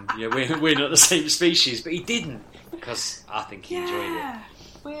 We're not the same species," but he didn't, because I think he enjoyed it.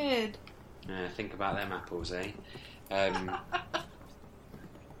 Weird. Think about them apples, eh?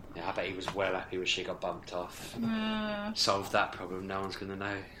 I bet he was well happy when she got bumped off. Solved that problem. No one's going to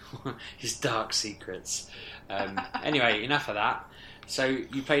know his dark secrets. Anyway, enough of that. So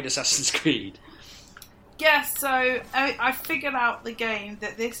you played Assassin's Creed. Yes, so I figured out the game,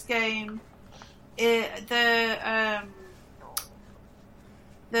 that this game, oh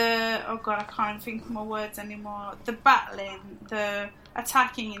god, I can't think of my words anymore. The battling, the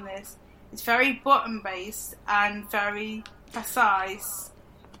attacking in this is very button based and very precise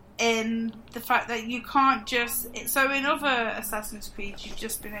in the fact that you can't just... So in other Assassin's Creed, you've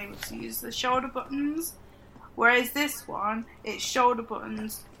just been able to use the shoulder buttons, whereas this one, it's shoulder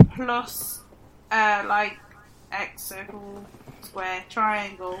buttons plus like X, circle, square,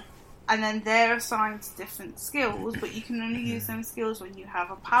 triangle, and then they're assigned to different skills, but you can only use them skills when you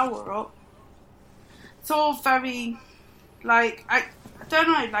have a power up. It's all very, like, I don't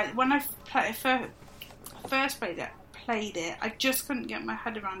know, like when I first played it, I just couldn't get my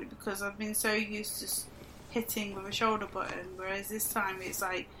head around it because I've been so used to hitting with a shoulder button, whereas this time it's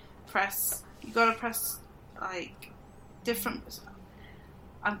like you gotta press like different.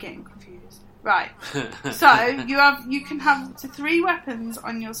 I'm getting confused. Right. So you can have up to 3 weapons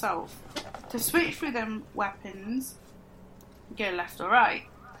on yourself. To switch through them weapons, go left or right.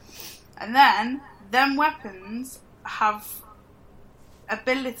 And then them weapons have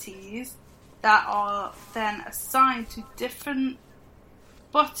abilities that are then assigned to different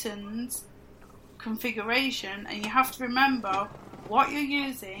buttons configuration, and you have to remember what you're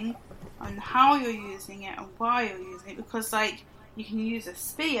using and how you're using it and why you're using it, because like you can use a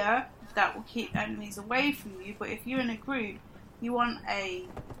spear that will keep enemies away from you, but if you're in a group, you want a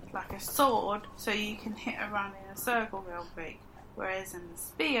sword so you can hit around in a circle real quick, whereas in the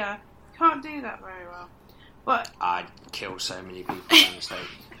spear you can't do that very well. But I'd kill so many people by mistake.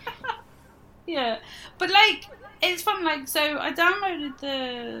 Yeah, but like it's fun. Like, so I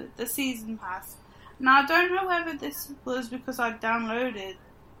downloaded the season pass. Now I don't know whether this was because I downloaded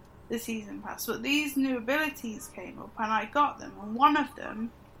the season pass, but these new abilities came up and I got them, and one of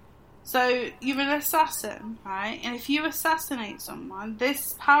them, so you're an assassin, right? And if you assassinate someone,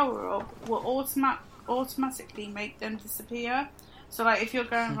 this power up will automatically make them disappear. So like if you're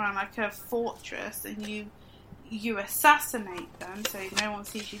going around like a fortress and you assassinate them, so no one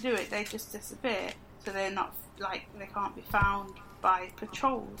sees you do it, they just disappear. So they're not, like, they can't be found by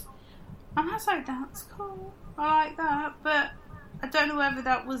patrols. And I was like, that's cool, I like that, but I don't know whether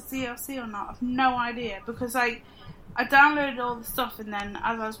that was DLC or not. I've no idea, because like I downloaded all the stuff, and then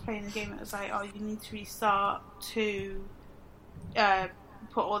as I was playing the game, it was like, oh, you need to restart to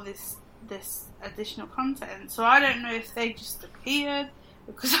put all this additional content. So I don't know if they just appeared,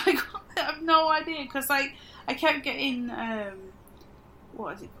 because I have no idea, because like I kept getting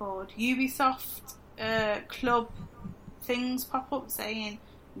what is it called, Ubisoft club things pop up saying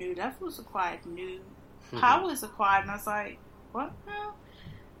new levels acquired, new powers acquired, and I was like, what now?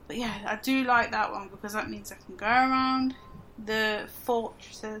 But yeah, I do like that one because that means I can go around the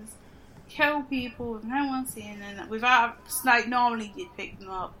fortresses, kill people with no one seeing them, without, like, normally you'd pick them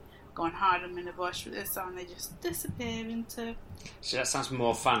up, go and hide them in a bush, but this time they just disappear into... So that sounds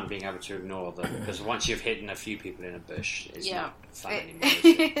more fun, being able to ignore them, because once you've hidden a few people in a bush, it's not fun anymore, is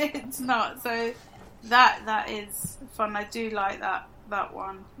it? It's not, so that is fun. I do like that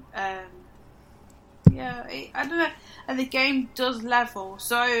one. I don't know, and the game does level,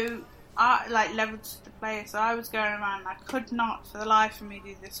 so I like leveled to the player, so I was going around and I could not for the life of me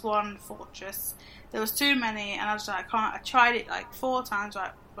do this one fortress. There was too many, and I was like, I tried it like 4 times,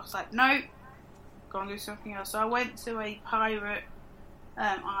 I was like, nope, go and do something else. So I went to a pirate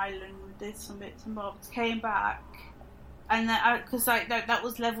island, did some bits and bobs, came back, and then because that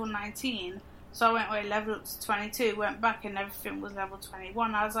was level 19, so I went away, leveled up to 22, went back, and everything was level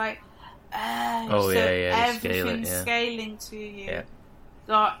 21. I was like, everything's scaling to you. Yeah.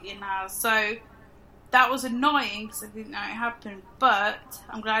 Got you now. So that was annoying because I didn't know it happened, but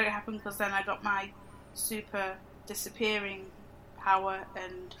I'm glad it happened because then I got my super disappearing power,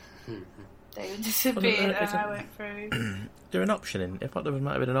 and they disappeared, and I went through. Is there an option in? I thought there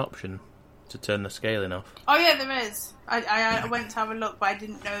might have been an option to turn the scaling off. Oh yeah, there is. I went to have a look, but I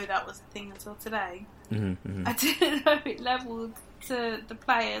didn't know that was a thing until today. I didn't know it leveled to the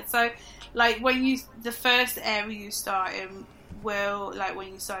player. So, like, when the first area you start in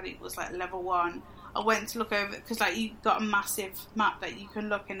when you started, it was like level 1. I went to look over it because like you got a massive map that you can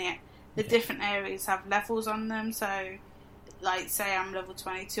look in it. The different areas have levels on them, so like, say I'm level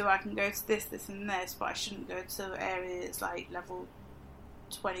 22, I can go to this, this and this, but I shouldn't go to areas like level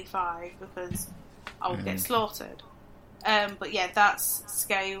 25 because I'll get slaughtered. But yeah, that's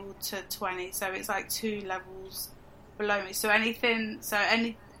scaled to 20, so it's like 2 levels below me. So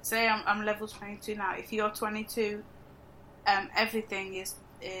say I'm level 22 now. If you're 22, everything is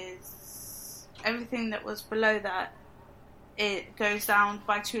everything that was below that, it goes down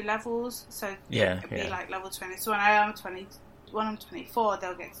by 2 levels. So it'd be like level 20. So when I'm 24,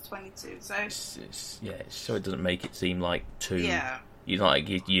 they'll get to 22. So so it doesn't make it seem like too. Yeah. You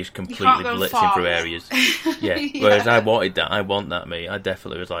just completely blitzing through areas. Yeah. Whereas I want that, mate. I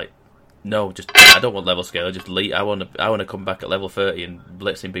definitely was like, no, I don't want level scale. Just leave. I want to come back at level 30 and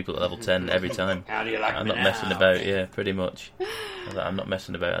blitzing people at level 10 every time. How do you like I'm me not now? messing about. Yeah, pretty much. I'm not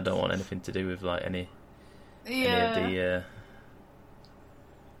messing about. I don't want anything to do with like any of the.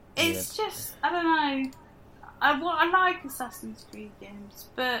 It's just, I don't know. I like Assassin's Creed games,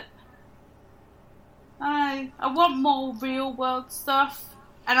 but I want more real world stuff,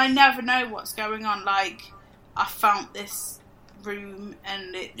 and I never know what's going on. Like, I found this room,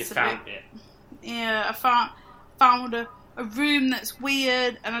 and it's You found it. Yeah, I found a room that's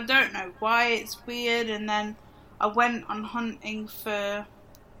weird, and I don't know why it's weird. And then I went on hunting for.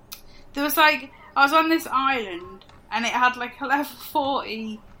 There was like, I was on this island, and it had like a level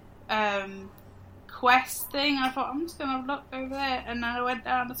 40 quest thing. I thought, I'm just gonna look over there, and then I went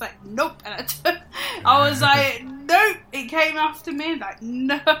down. I was like, nope, and I was like, nope. It came after me. Like,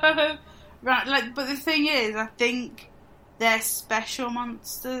 no, right? Like, but the thing is, I think they're special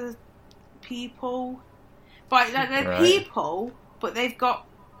monster people, but like they're people, but they've got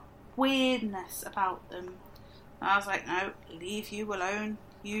weirdness about them. And I was like, no, leave you alone.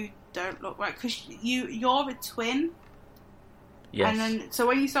 You don't look right because you're a twin. Yes. And then, so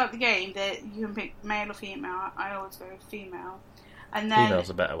when you start the game, you can pick male or female. I always go with female. And then female's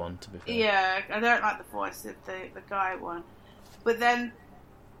a better one, to be fair. Yeah, I don't like the voice of the guy one. But then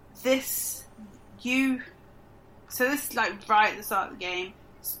so this is like right at the start of the game.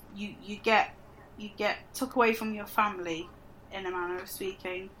 You get took away from your family, in a manner of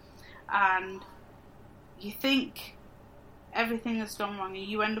speaking, and you think everything has gone wrong, and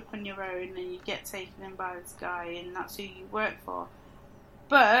you end up on your own, and you get taken in by this guy, and that's who you work for.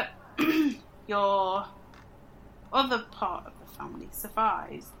 But your other part of the family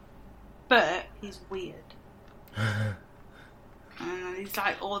survives, but he's weird. And then there's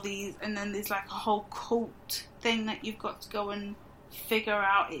like all these, and then there's like a whole cult thing that you've got to go and figure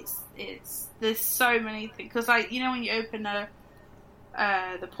out. There's so many things, because like, you know, when you open the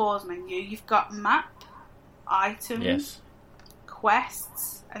pause menu, you've got map, items, yes,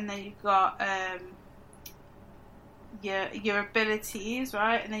 quests, and then you've got your abilities,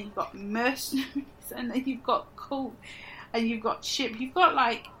 right? And then you've got mercenaries, and then you've got cult, and you've got ship. You've got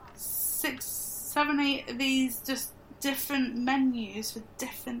like 6, 7, 8 of these just different menus for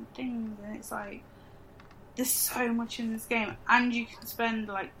different things, and it's like, there's so much in this game, and you can spend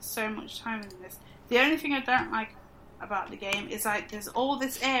like so much time in this. The only thing I don't like about the game is like, there's all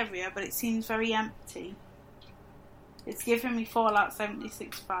this area, but it seems very empty. It's giving me Fallout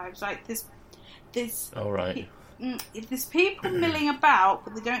 76 vibes. Like, there's all right. There's people milling about,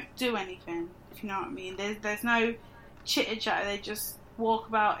 but they don't do anything. If you know what I mean. There's no chitter chatter. They just walk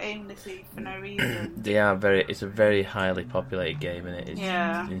about aimlessly for no reason. They are it's a very highly populated game, and it's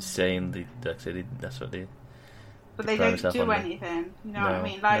insanely. That's what they. But they don't do anything. You know what I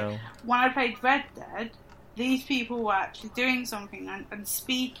mean? Like, when I played Red Dead, these people were actually doing something and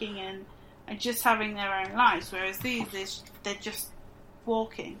speaking and just having their own lives, whereas these, they're just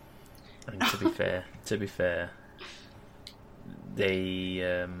walking. I mean, to be fair,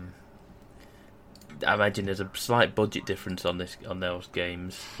 they. I imagine there's a slight budget difference on those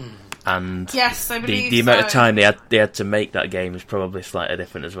games, and yes, I believe the amount of time they had to make that game is probably slightly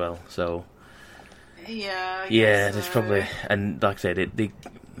different as well. So yeah, there's probably, and like I say,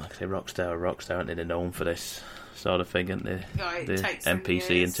 Rockstar, aren't they? They're known for this sort of thing, aren't they? Right, the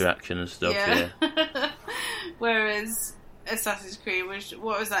NPC interaction and stuff. Yeah. Whereas Assassin's Creed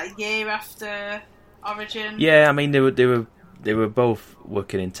what was that, a year after Origin? Yeah, I mean they were both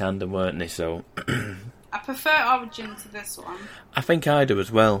working in tandem, weren't they? So I prefer Origin to this one. I think I do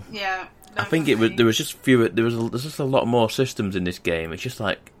as well. Yeah, I think there was just fewer. There's just a lot more systems in this game. It's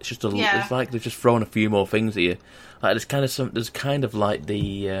like they've just thrown a few more things at you. Like there's kind of like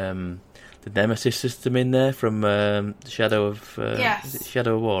the Nemesis system in there from Shadow of is it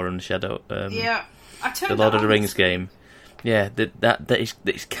Shadow of War and Shadow the Lord of the Rings game. Yeah,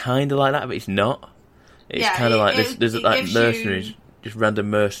 it's kind of like that, but it's not. It's kind of like there's like mercenaries, just random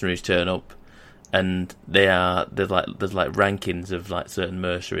mercenaries turn up, and there's like rankings of like certain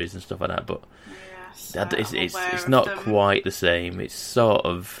mercenaries and stuff like that, but it's not quite the same. It's sort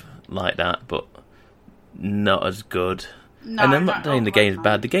of like that, but not as good. No, and I'm not saying the game's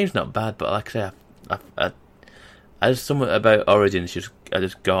bad. The game's not bad, but like I say, I just something about Origins I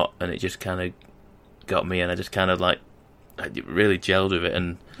just got, and it just kind of got me, and I just kind of like I really gelled with it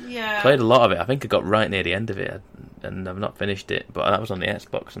and played a lot of it. I think I got right near the end of it, and I've not finished it, but that was on the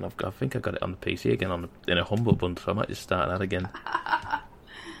Xbox, and I think I got it on the PC again in a Humble Bundle, so I might just start that again.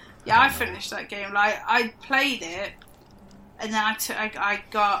 I finished that game. Like I played it, and then I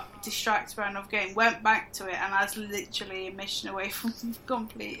got distracted by another game, went back to it, and I was literally a mission away from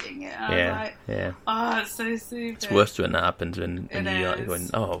completing it. And I was like, oh, it's so stupid. It's worse when that happens when you're like going,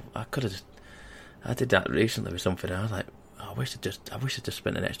 oh, I could have just. I did that recently with something. And I was like, oh, I wish I just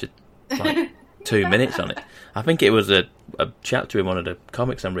spent an extra like 2 minutes on it. I think it was a chapter in one of the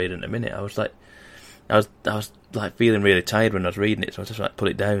comics I'm reading in a minute. I was like like feeling really tired when I was reading it, so I just like put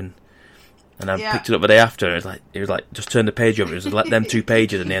it down. And I picked it up the day after, and it was like just turn the page over. It was like them 2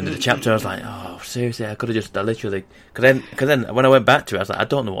 pages at the end of the chapter. I was like, oh, seriously, I could have just literally. Because then when I went back to it, I was like, I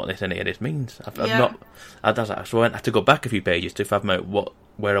don't know what any of this means. I've not. I was like, so I had to go back a few pages to find out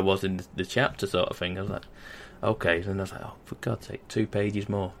where I was in the chapter, sort of thing. I was like, okay, and I was like, oh, for God's sake, 2 pages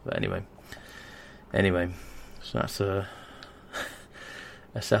more. But anyway, so that's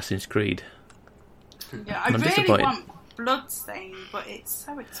Assassin's Creed. Yeah, I really want Bloodstain, but it's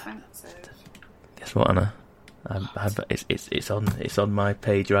so expensive. Guess what, Anna? It's on my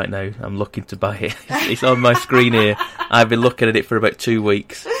page right now. I'm looking to buy it. It's on my screen here. I've been looking at it for about 2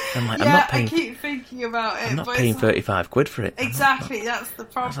 weeks. I'm like, I'm not paying. I keep thinking about it. I'm not paying £35 for it. Exactly, that's the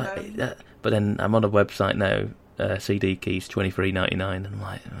problem. But then I'm on a website now. CD keys $23.99, and I'm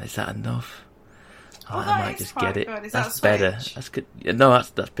like, is that enough? I might just get it. Good. Is that's that better. That's good. No, that's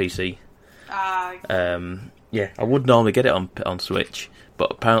PC. Yeah, I would normally get it on Switch,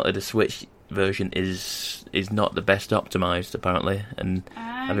 but apparently the Switch version is not the best optimized apparently, and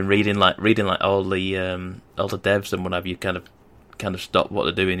I've been reading like all the devs and what have you kind of stop what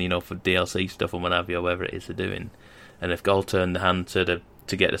they're doing, for DLC stuff and what have you, or whatever it is they're doing, and they've all turned the hand to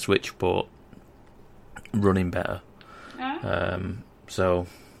get the Switch port running better. So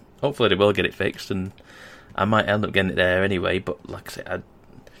hopefully they will get it fixed, and I might end up getting it there anyway. But like I said,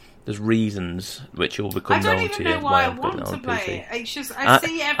 there's reasons which will become known to you why I'm putting it on PC. It's just I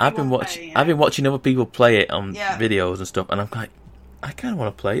see everyone playing it. I've been watching other people play it on videos and stuff, and I'm like, I kind of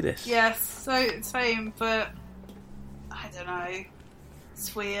want to play this. Yes, so same, but I don't know.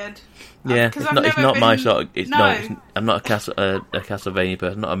 It's weird. Yeah, it's not my sort of. I'm not a Castlevania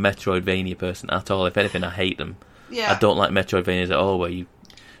person. I'm not a Metroidvania person at all. If anything, I hate them. Yeah. I don't like Metroidvanias at all.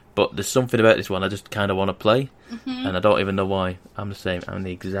 But there's something about this one I just kind of want to play, and I don't even know why. I'm the same. I'm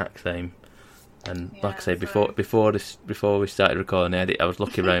the exact same. And like I say, before we started recording, I was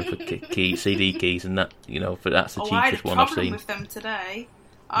looking around for CD keys, and that that's the cheapest one I've seen. I had a problem with them today.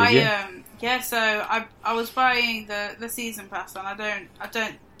 So I was buying the season pass, and I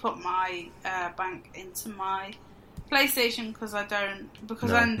don't put my bank into my PlayStation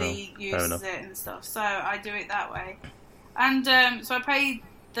because Andy uses it and stuff. So I do it that way, and so I paid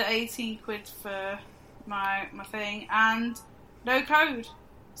the 18 quid for my thing, and no code.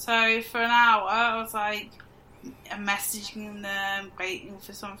 So for an hour, I was like messaging them, waiting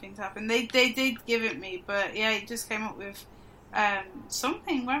for something to happen. They did give it me, but it just came up with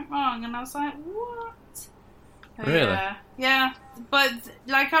something went wrong, and I was like, what? Really? Yeah. But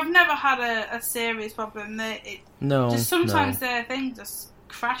like I've never had a serious problem. Just sometimes their thing just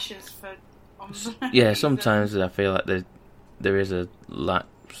crashes for. Yeah, sometimes I feel like there is a lapse.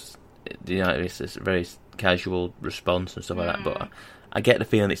 It's a very casual response and stuff like that. But I get the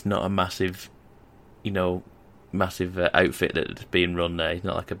feeling it's not a massive, outfit that's being run there. It's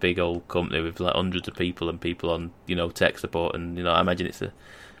not like a big old company with like hundreds of people and people on tech support, and I imagine it's a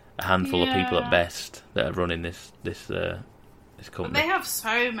handful of people at best that are running this company. But they have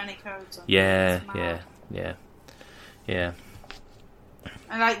so many codes on yeah.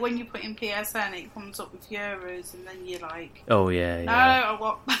 And like when you put in PSN, it comes up with euros, and then you're like, oh yeah, no, I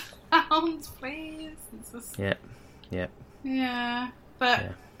want pounds, please. It's just... Yeah.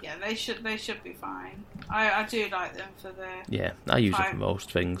 But they should be fine. I do like them for their. Yeah, I use them for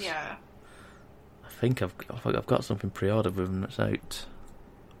most things. Yeah. I think I've got something pre-ordered with them that's out.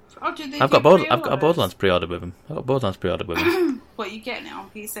 Oh, do they I've got Borderlands pre-ordered with them. What, you getting it on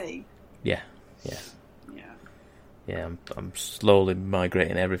PC? Yeah. I'm slowly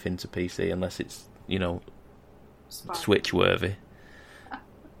migrating everything to PC unless it's Switch worthy.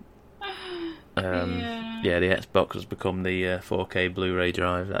 Yeah, the Xbox has become the 4K Blu-ray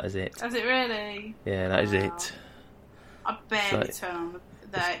drive. That is it. Has it really? Yeah, that is it. I barely turn on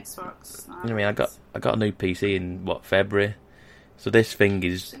the Xbox. I mean, I got a new PC in February, so this thing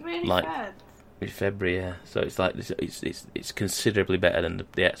is really like Feb? it's February, yeah. So it's like it's considerably better than the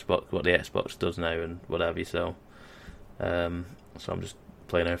Xbox, what the Xbox does now and whatever. So I'm just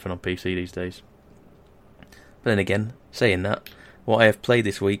playing everything on PC these days. But then again, saying that, what I have played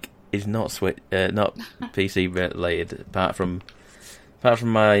this week is not not PC related, apart from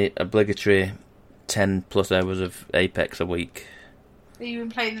my obligatory 10+ hours of Apex a week. Have you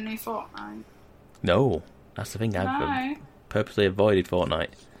been playing the new Fortnite? No, that's the thing. I've purposely avoided Fortnite.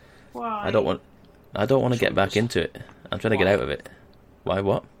 Why? I don't want to get back into it. I'm trying to get out of it. Why?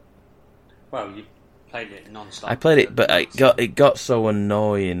 What? Well, you played it non-stop. I played it, but it got so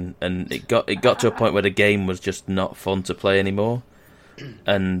annoying, and it got to a point where the game was just not fun to play anymore.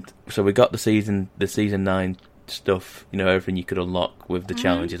 And so we got the season 9 stuff, everything you could unlock with the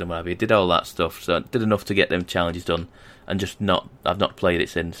challenges and whatever. You did all that stuff, so I did enough to get them challenges done, and I've not played it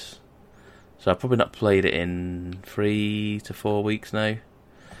since. So I've probably not played it in 3 to 4 weeks now.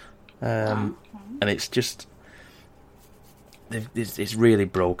 And it's just it's really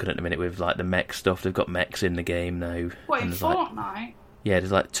broken at the minute with like the mech stuff. They've got mechs in the game now. What, in Fortnite?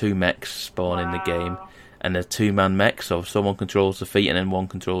 There's like 2 mechs spawn in the game, and they're 2-man mechs, so someone controls the feet and then one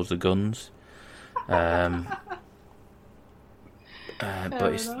controls the guns. But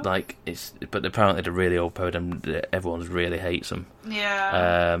but apparently they're really overpowered and everyone really hates them.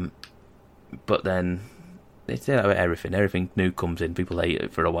 Yeah. But then it's everything. Everything new comes in. People hate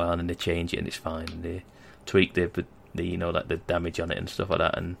it for a while and then they change it and it's fine. And they tweak the damage on it and stuff like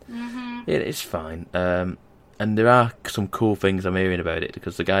that, and it's fine. And there are some cool things I'm hearing about it,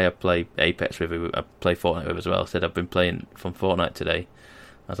 because the guy I play Apex with, I play Fortnite with as well, said I've been playing from Fortnite today.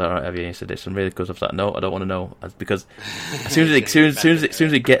 I was like, alright, have you? He said it's some really cool stuff. I was like, no, I don't want to know, because as soon as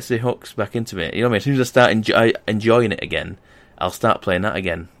it gets the hooks back into me, you know what I mean? As soon as I start enjoying it again, I'll start playing that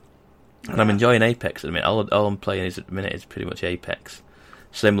again. And I'm enjoying Apex at the minute. All I'm playing at the minute is pretty much Apex,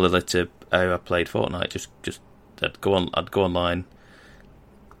 similarly to how I played Fortnite. Just I'd go online.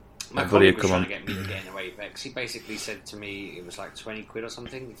 My colleague was trying to get me to get into Apex. He basically said to me it was like 20 quid or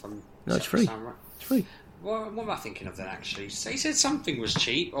something. No, it's free. Right. It's free. What am I thinking of then, actually? So he said something was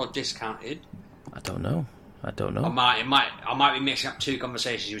cheap or discounted. I don't know. I might be mixing up two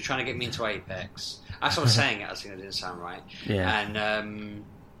conversations. He was trying to get me into Apex. As I was saying it, I was thinking it didn't sound right. Yeah.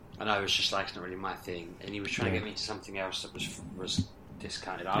 And I was just like, it's not really my thing. And he was trying to get me into something else that was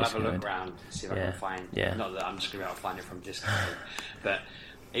discounted. I'll have a look around and see if I can find. Yeah. Not that I'm just going to be able to find it from discounted, but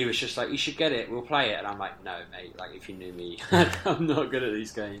he was just like, you should get it. We'll play it. And I'm like, no, mate. Like, if you knew me, I'm not good at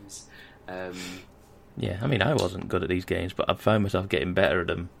these games. Yeah, I mean, I wasn't good at these games, but I've found myself getting better at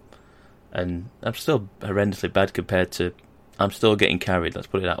them. And I'm still horrendously bad compared to... I'm still getting carried, let's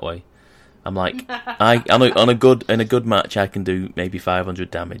put it that way. I'm like... on a good match, I can do maybe 500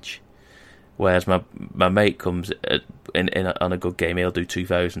 damage. Whereas my mate comes on a good game, he'll do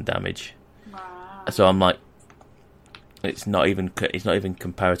 2,000 damage. Wow. So I'm like... It's not even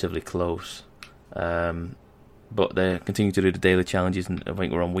comparatively close. But they continue to do the daily challenges, and I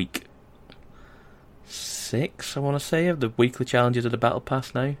think we're on week 6, I want to say, of the weekly challenges of the Battle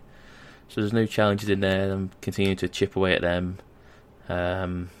Pass now. So there's new challenges in there, and I'm continuing to chip away at them.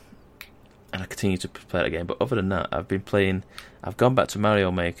 And I continue to play the game. But other than that, I've gone back to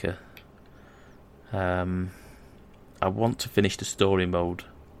Mario Maker. I want to finish the story mode.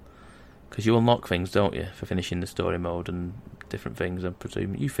 Because you unlock things, don't you, for finishing the story mode and different things, I'm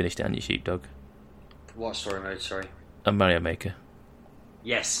presuming. You finished it, haven't you, Sheepdog? What story mode, sorry? Mario Maker.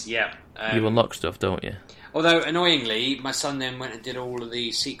 Yes, yeah. You unlock stuff, don't you? Although, annoyingly, my son then went and did all of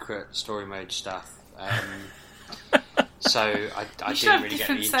the secret story mode stuff. So I didn't really get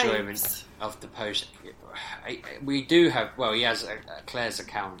the enjoyment of the post. We do have... Well, he has a Claire's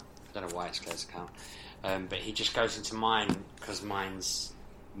account. I don't know why it's Claire's account. But he just goes into mine, because mine's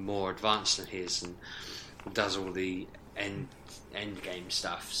more advanced than his, and does all the end game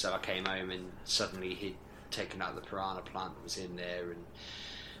stuff. So I came home and suddenly he'd taken out the piranha plant that was in there and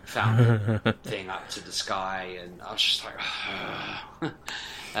found the thing up to the sky, and I was just like,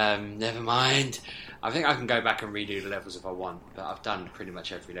 never mind. I think I can go back and redo the levels if I want, but I've done pretty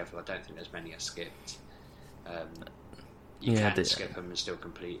much every level. I don't think there's many I skipped. You can skip them and still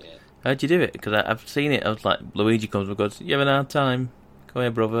complete it. How'd you do it? Because I've seen it. I was like, Luigi comes and goes, "You having a hard time? Come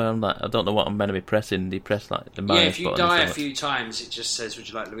here, brother." I'm like, I don't know what I'm meant to be pressing. Do you press like the minus button? Yeah, if you die a few times, it just says, "Would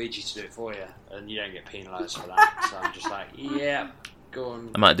you like Luigi to do it for you?" And you don't get penalised for that. So I'm just like, yeah, go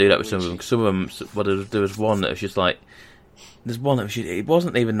on. I might do that with some of them. Some of them, well, there was one that was just like, there's one that it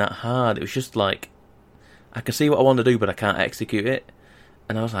wasn't even that hard. It was just like I can see what I want to do, but I can't execute it.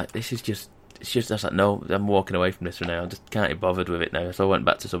 And I was like, this is just. It's just I was like, no, I'm walking away from this for now. I just can't be bothered with it now. So I went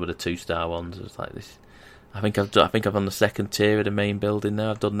back to some of the 2-star ones. I was like, this. I think I'm on the second tier of the main building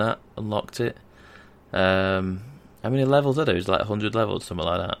now. I've done that, unlocked it. How many levels are there? Is it like 100 levels, something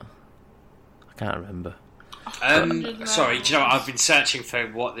like that? I can't remember. Sorry, do you know what? I've been searching for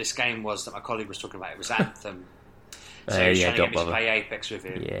what this game was that my colleague was talking about. It was Anthem. So he was trying to get me to play Apex with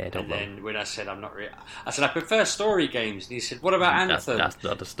him. Yeah, don't and bother. then when I said I'm not really... I said I prefer story games. And he said, what about Anthem? That's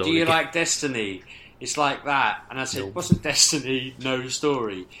not a story Do you game. like Destiny? It's like that. And I said, wasn't Destiny no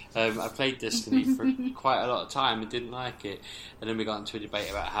story? I played Destiny for quite a lot of time and didn't like it. And then we got into a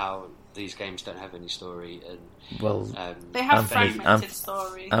debate about how these games don't have any story. And well, they have fragmented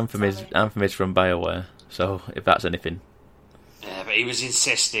story. Anthem is from BioWare, so if that's anything. Yeah, but he was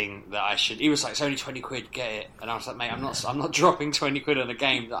insisting that I should. He was like, "It's only 20 quid, get it." And I was like, "Mate, I'm not dropping 20 quid on a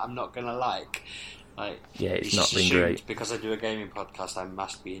game that I'm not gonna like." Like, yeah, it's he's not just been assumed great. because I do a gaming podcast. I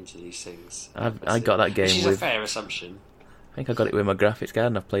must be into these things. I got that game which is with. a fair assumption. I think I got it with my graphics card,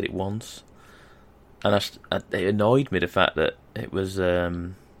 and I've played it once. And it annoyed me the fact that it was.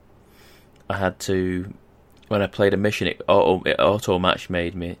 I had to when I played a mission, it auto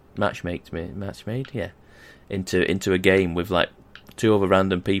matchmade me, yeah, into a game with like 2 other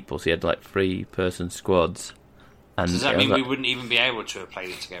random people. So you had like 3-person squads. And does that mean we wouldn't even be able to have played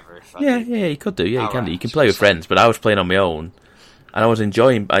it together? Yeah, you could do. Yeah, you can do. You can play with friends, but I was playing on my own, and I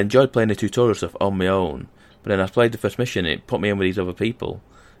enjoyed playing the tutorial stuff on my own. But then I played the first mission, it put me in with these other people,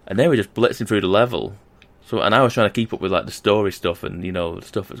 and they were just blitzing through the level. And I was trying to keep up with like the story stuff and the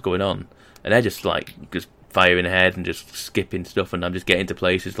stuff that's going on, and they're just firing ahead and just skipping stuff, and I'm just getting to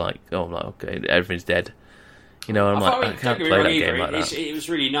places like, oh, like, okay, everything's dead. And I'm like, I can't play that game like that. It was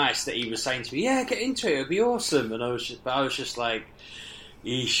really nice that he was saying to me, "Yeah, get into it; it'll be awesome." And I was just like,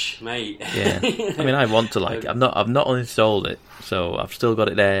 "Eesh, mate." Yeah, I mean, I want to I've not uninstalled it, so I've still got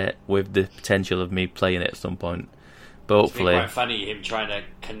it there with the potential of me playing it at some point. But hopefully, it's been quite funny him trying to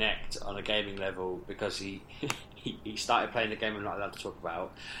connect on a gaming level because he started playing the game I'm not allowed to talk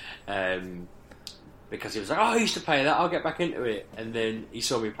about. Because he was like, "Oh, I used to play that. I'll get back into it." And then he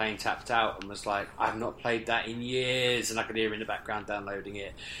saw me playing Tapped Out and was like, "I've not played that in years." And I could hear him in the background downloading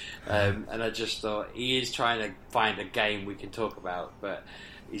it. And I just thought he is trying to find a game we can talk about, but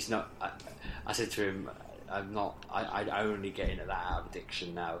he's not. I said to him, "I'm not. I only get into that out of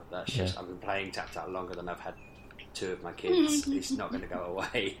addiction now. That's just. I've been playing Tapped Out longer than I've had 2 of my kids. It's not going to go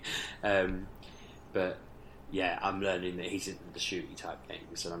away." But yeah, I'm learning that he's into the shooty type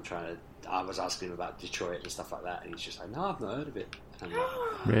games, and I was asking him about Detroit and stuff like that, and he's just like, "No, I've not heard of it." And I'm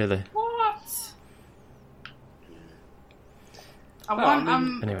like, really? What?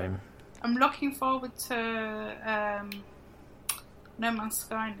 Yeah. Anyway, I'm looking forward to No Man's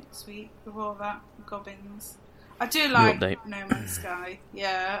Sky next week with all that gubbins. I do like No Man's Sky.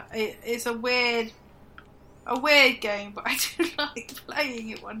 Yeah, it's a weird game, but I do like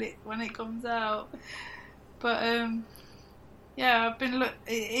playing it when it comes out. But yeah, I've been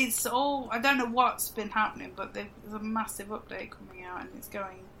it's all. I don't know what's been happening, but there's a massive update coming out, and it's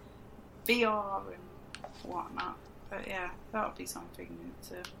going VR and whatnot. But yeah, that'll be something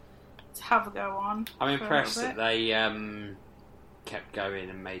to have a go on. I'm impressed that they kept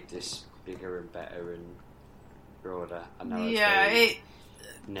going and made this bigger and better and broader. I know. Yeah,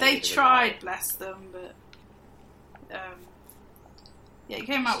 they tried, bless them, but yeah, it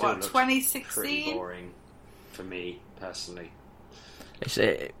came out 2016. Pretty boring for me personally.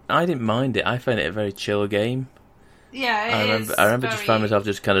 I didn't mind it. I found it a very chill game. Yeah, I remember just finding myself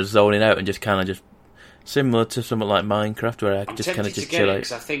just kind of zoning out and just kind of just similar to something like Minecraft, where I could just kind of just chill out.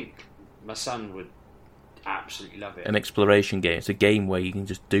 Because I think my son would absolutely love it. An exploration game. It's a game where you can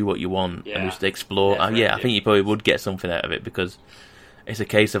just do what you want and just explore. Yeah, I think you probably would get something out of it, because it's a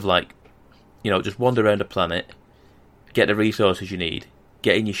case of just wander around the planet, get the resources you need,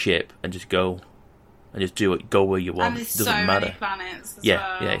 get in your ship, and just go. And just go where you want. And there's it doesn't matter. Many planets as yeah,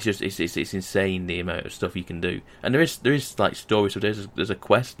 well. Yeah. It's just it's insane the amount of stuff you can do, and there is like stories. So there's a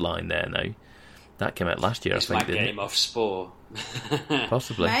quest line there now that came out last year. It's I think my game off Spore.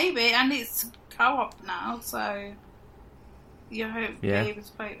 Possibly, maybe, and it's co-op now, so you hope to be able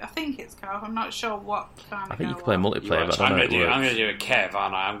to play. I think it's co-op. I'm not sure what kind. I think you can play multiplayer, but I'm going to do a Kev,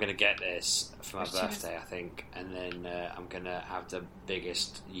 aren't I? I'm going to get this for my birthday, I think, and then I'm going to have the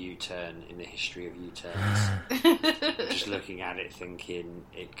biggest U-turn in the history of U-turns. Just looking at it, thinking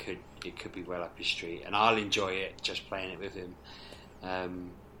it could be well up his street, and I'll enjoy it just playing it with him.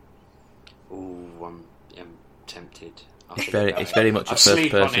 I'm tempted. It's very much a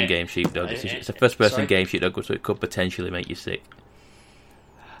first-person game, Sheepdog. It's a first-person game, Sheepdog, so it could potentially make you sick.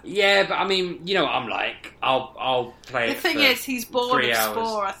 Yeah, but I mean, you know what I'm like. I'll play it. The thing is, he's bored of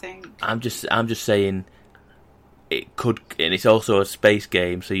Spore, I think. I'm just saying, it could, and it's also a space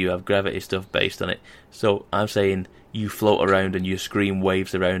game, so you have gravity stuff based on it. So I'm saying you float around and your screen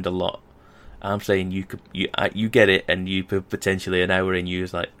waves around a lot. I'm saying you get it, and you could potentially an hour in, you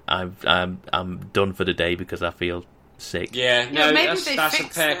was like, I'm done for the day because I feel sick. Yeah, no, that's a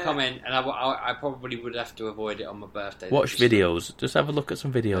fair comment, and I probably would have to avoid it on my birthday. Watch videos. Just have a look at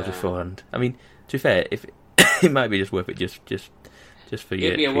some videos beforehand. I mean, to be fair, if it might be just worth it, just for you.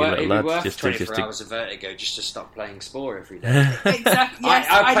 It'd be worth just 24 hours of Vertigo just to stop playing Spore every day. Exactly. Yes,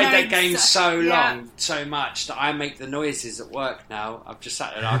 I played that game so much that I make the noises at work now. I've just sat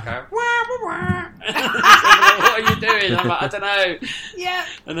there and I go, wah, wah, wah. What are you doing? I'm like, I don't know. Yeah.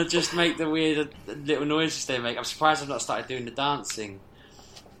 And I just make the weird little noises they make. I'm surprised I've not started doing the dancing.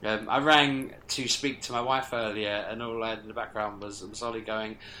 I rang to speak to my wife earlier, and all I had in the background was Ollie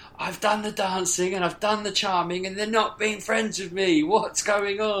going, I've done the dancing and I've done the charming and they're not being friends with me. What's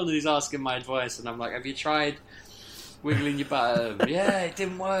going on? And he's asking my advice, and I'm like, have you tried wiggling your butt? Yeah, it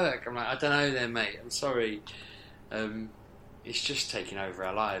didn't work. I'm like, I don't know then, mate. I'm sorry. It's just taking over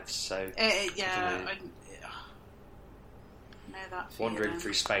our lives. So I know that wandering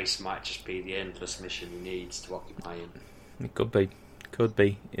through space might just be the endless mission he needs to occupy him. It could be.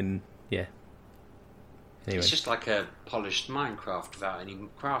 Anyway. It's just like a polished Minecraft without any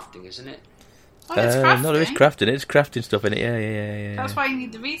crafting, isn't it? Oh, it's crafting. No, there is crafting. It's crafting stuff in it. Yeah. That's why you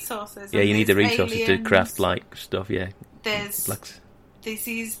need the resources. Yeah, you need the resources to craft like stuff. Yeah. There's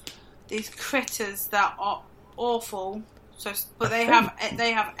these critters that are awful. But they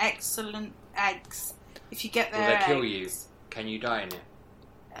have excellent eggs. If you get their eggs, will they kill you? Can you die in it?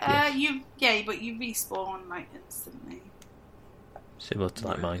 Yes. But you respawn like instantly. Similar to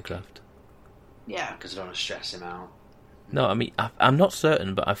like Minecraft. Yeah. Because I don't want to stress him out. No, I mean, I'm not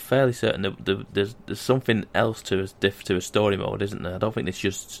certain, but I'm fairly certain that there's something else to a story mode, isn't there? I don't think it's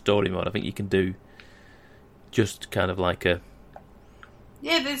just story mode. I think you can do just kind of like a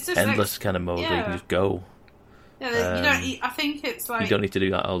there's just endless kind of mode where you can just go. Yeah, you don't. I think it's like you don't need to do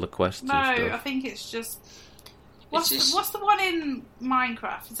that all the quests. No, and stuff. I think it's just. What's the one in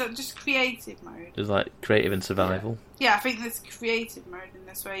Minecraft? Is that just creative mode? There's like creative and survival. Yeah, I think there's creative mode in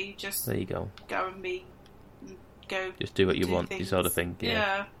this way. You just there you go. Just do what you want, this sort of thing.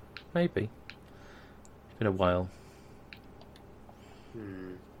 Yeah. Maybe. It's been a while.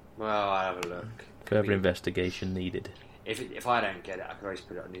 Well, I'll have a look. Further investigation needed. If I don't get it, I can always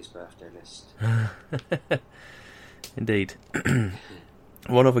put it on his birthday list. Indeed.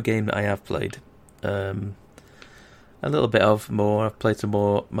 One other game that I have played. A little bit of more. I've played some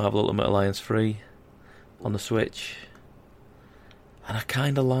more Marvel Ultimate Alliance 3 on the Switch. And I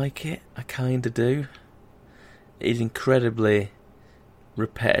kind of like it. I kind of do. It is incredibly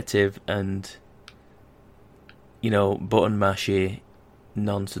repetitive and, button mashy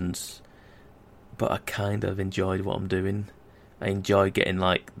nonsense. But I kind of enjoyed what I'm doing. I enjoy getting,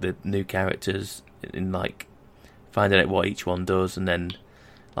 like, the new characters and, like, finding out what each one does and then,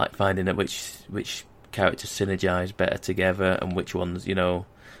 like, finding out which characters synergize better together and which ones, I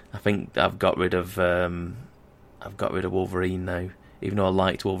think I've got rid of Wolverine now, even though I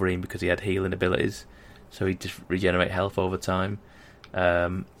liked Wolverine because he had healing abilities, so he'd just regenerate health over time.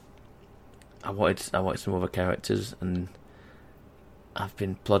 I wanted some other characters, and I've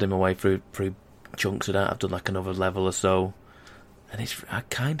been plodding my way through chunks of that. I've done like another level or so, and I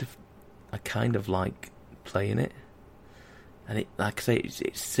kind of like playing it. And it, like I say,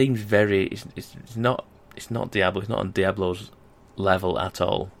 it seems very. It's not Diablo. It's not on Diablo's level at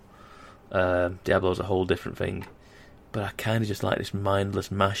all. Diablo's a whole different thing. But I kind of just like this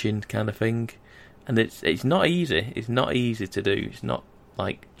mindless mashing kind of thing, and it's not easy. It's not easy to do. It's not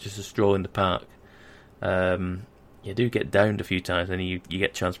like just a stroll in the park. You do get downed a few times, and you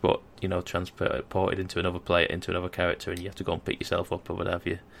get transported into another player, into another character, and you have to go and pick yourself up or what have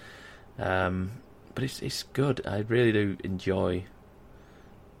you. But it's good. I really do enjoy.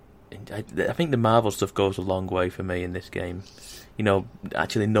 I think the Marvel stuff goes a long way for me in this game.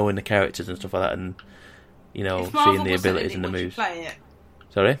 Actually knowing the characters and stuff like that, and seeing the abilities and the moves. Would you play it?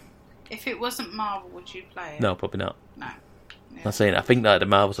 Sorry? If it wasn't Marvel, would you play it? No, probably not. No. Yeah. I'm saying I think that the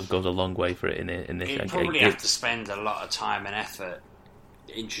Marvel stuff goes a long way for it in this. You probably have to spend a lot of time and effort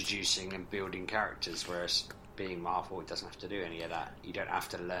introducing and building characters, whereas being Marvel, it doesn't have to do any of that. You don't have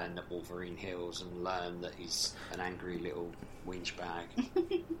to learn that Wolverine heals and learn that he's an angry little winch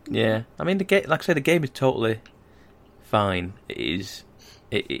bag. Yeah, I mean, like I say, the game is totally fine. It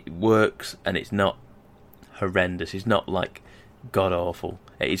works, and it's not horrendous. It's not like god awful.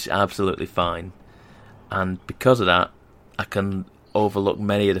 It's absolutely fine, and because of that, I can overlook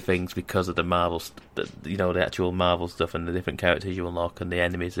many of the things because of the Marvel, the actual Marvel stuff and the different characters you unlock and the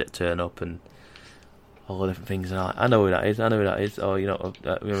enemies that turn up and all the different things. And I know who that is. Oh,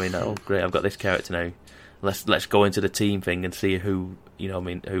 oh, great! I've got this character now. Let's go into the team thing and see who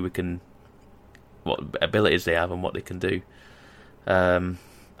who we can, what abilities they have and what they can do.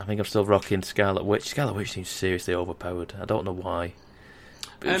 I think I'm still rocking Scarlet Witch. Scarlet Witch seems seriously overpowered. I don't know why.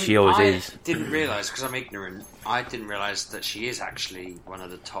 But she always is. I didn't realise, because I'm ignorant, I didn't realise that she is actually one of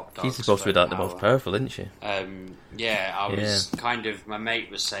the top dogs. She's supposed to be like the most powerful, isn't she? I was kind of... My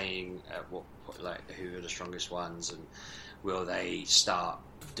mate was saying who are the strongest ones and will they start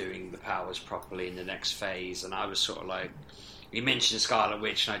doing the powers properly in the next phase, and I was sort of like... He mentioned Scarlet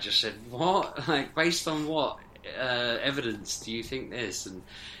Witch and I just said, what? Like, based on what evidence do you think this? And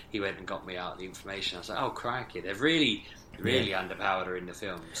he went and got me out the information. I was like, oh crikey, they've really underpowered her in the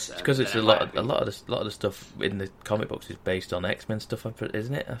films. Because it's a lot of the stuff in the comic books is based on X-Men stuff,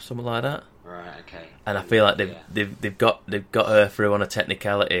 isn't it? Or something like that. Right. Okay. And I feel like they've got her through on a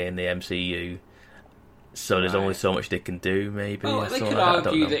technicality in the MCU. So there's only so much they can do, maybe. Well, they could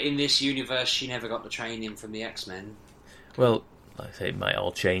argue that in this universe she never got the training from the X-Men. Well, like I say, it might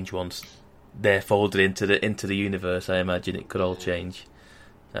all change once they're folded into the universe. I imagine it could all change.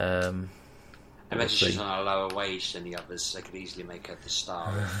 I imagine she's on a lower wage than the others. They could easily make her the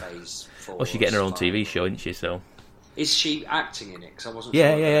star of Phase 4. Well, she's getting her own TV show, isn't she? So is she acting in it? Because I wasn't.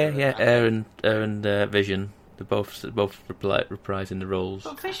 Yeah. Her and Vision, they're both reprising the roles.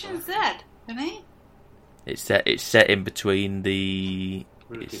 But Vision's dead, isn't he? It's set in between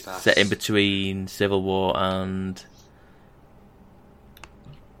set in between Civil War and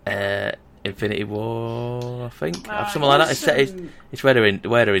Infinity War, I think, something like that. It's where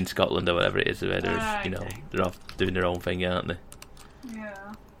they're in Scotland or whatever it is. Where they're off doing their own thing, aren't they?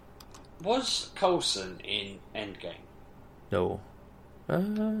 Yeah. Was Coulson in Endgame? No,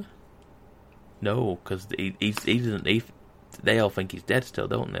 because they all think he's dead still,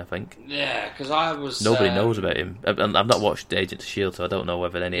 don't they? I think. Yeah, because I was. Nobody knows about him. I've not watched Agents of S.H.I.E.L.D., so I don't know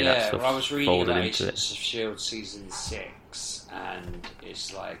whether any of that stuff I was reading folded about into Agents it. of S.H.I.E.L.D. season 6, and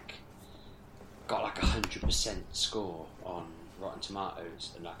it's like got like 100% score on Rotten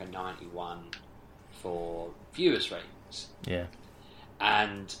Tomatoes and like a 91 for viewers ratings. Yeah.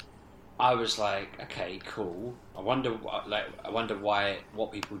 And I was like, okay, cool. I wonder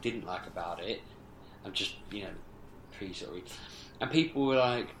what people didn't like about it. I'm just pre-sorry. And people were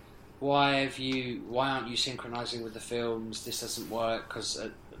like, why aren't you synchronizing with the films? This doesn't work because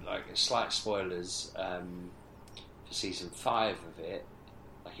slight spoilers for season 5 of it.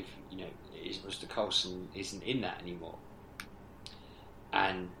 Like if Mr. Coulson isn't in that anymore,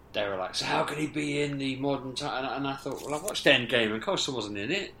 and they were like, so how can he be in the modern time? And I thought, well, I watched Endgame and Coulson wasn't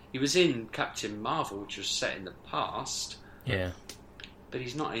in it. He was in Captain Marvel, which was set in the past. Yeah, but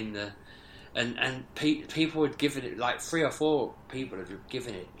he's not in the. And people had given it, like 3 or 4 people had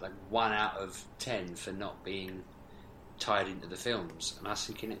given it like 1 out of 10 for not being tied into the films, and I was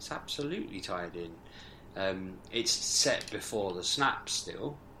thinking it's absolutely tied in. It's set before the snap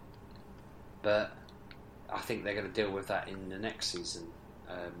still, but I think they're going to deal with that in the next season,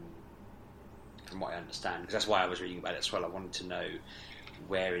 from what I understand, because that's why I was reading about it as well. I wanted to know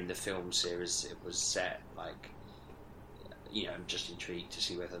where in the film series it was set, like, I'm just intrigued to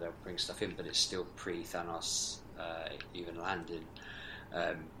see whether they'll bring stuff in, but it's still pre-Thanos even landing.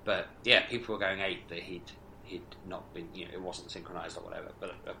 But yeah, people were going ape that he'd not been, it wasn't synchronized or whatever.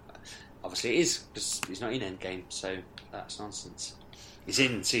 But obviously it is, because he's not in Endgame, so that's nonsense. He's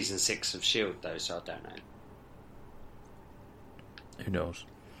in season 6 of S.H.I.E.L.D. though, so I don't know. Who knows?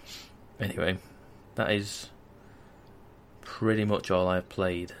 Anyway, that is pretty much all I've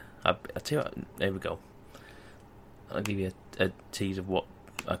played. I tell you what, there we go. I'll give you a tease of what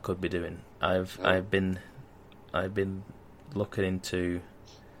I could be doing. I've been looking into.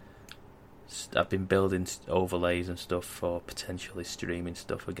 I've been building overlays and stuff for potentially streaming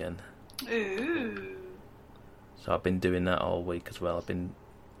stuff again. Ooh. So I've been doing that all week as well.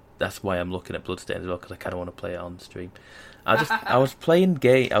 That's why I'm looking at Bloodstained as well, because I kind of want to play it on stream. I was playing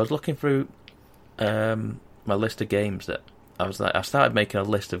I was looking through my list of games that I started making a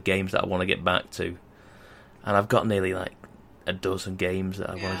list of games that I want to get back to. And I've got nearly like a dozen games that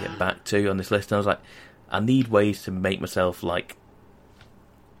I want to get back to on this list. And I was like, I need ways to make myself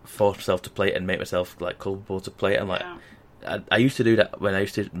force myself to play it and make myself culpable to play it. I'm like, I used to do that when I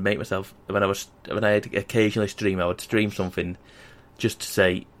used to make myself when I occasionally stream. I would stream something just to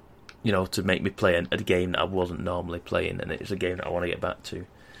say, to make me play a game that I wasn't normally playing, and it's a game that I want to get back to.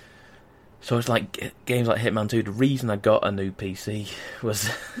 So it's like games like Hitman 2. The reason I got a new PC was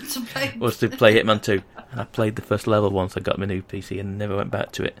to play Hitman 2. I played the first level once I got my new PC and never went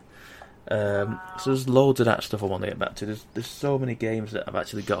back to it. So there's loads of that stuff I want to get back to. There's so many games that I've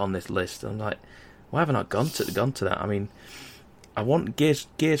actually got on this list. I'm like, why have I not gone to that? I mean, I want Gears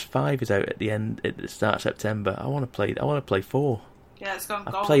 5 is out at the start of September. I want to play 4. Yeah, it's gone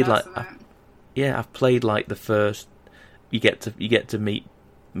gold, hasn't it? I've played like the first. You get to meet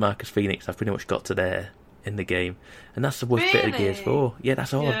Marcus Phoenix. I've pretty much got to there in the game, and that's the worst bit of Gears 4. Yeah,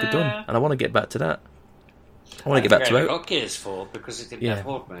 that's all I've done, and I want to get back to that. I want to get back to it. I got Gears 4 because it didn't have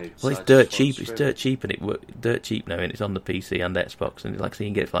horde mode. Well, it's dirt cheap. It's dirt cheap, and dirt cheap now, and it's on the PC and Xbox, and like so you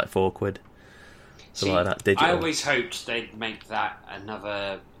can get it for like £4. So like that digital. I always hoped they'd make that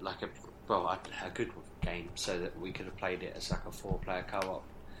another a good game, so that we could have played it as like a 4-player co-op.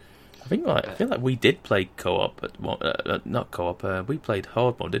 I feel like we did play co-op, not co-op. We played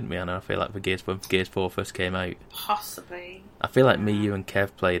horde mode, didn't we? And I feel like when Gears 4 first came out, possibly. I feel like me, you, and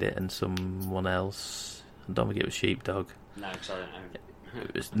Kev played it, and someone else. I don't think it was Sheepdog. No, because I don't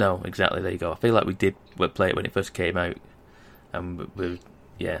know. No, exactly. There you go. I feel like we did play it when it first came out, and it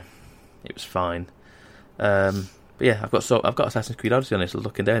was fine. But yeah, I've got Assassin's Creed Odyssey on this.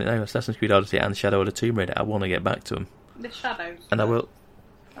 Looking down it now, Assassin's Creed Odyssey and Shadow of the Tomb Raider. I want to get back to them. The Shadows. And I will.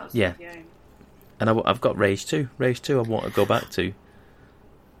 Yeah. And I've got Rage 2. Rage 2 I want to go back to.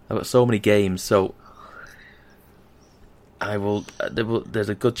 I've got so many games, so I will. There's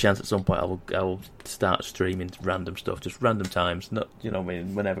a good chance at some point I will start streaming random stuff, just random times. Not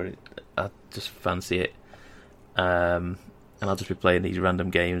whenever I just fancy it, and I'll just be playing these random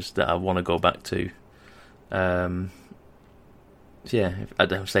games that I want to go back to. I'm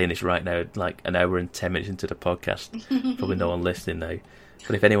saying this right now, like an hour and 10 minutes into the podcast. Probably no one listening now.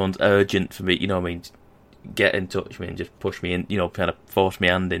 But if anyone's urgent for me, get in touch with me and just push me in, kind of force me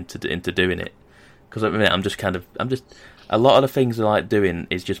hand into doing it. Because at the minute I'm just a lot of the things I like doing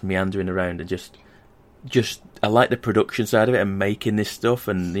is just meandering around and just I like the production side of it and making this stuff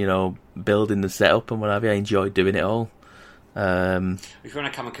and building the setup and whatever. I enjoy doing it all. If you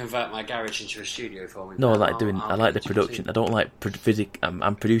want to come and convert my garage into a studio for me, no, I like the production. I don't like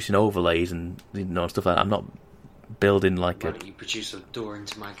I'm producing overlays and stuff like that. I'm not building like Why don't you produce a door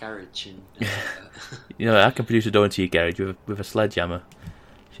into my garage? I can produce a door into your garage with a sledgehammer.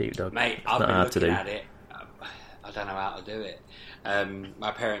 Sheepdog. Mate, I've been looking at it. I don't know how to do it.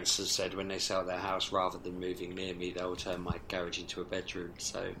 My parents have said when they sell their house, rather than moving near me, they'll turn my garage into a bedroom.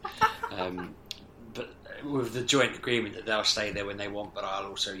 So, but with the joint agreement that they'll stay there when they want, but I'll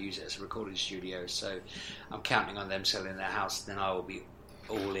also use it as a recording studio. So I'm counting on them selling their house. Then I will be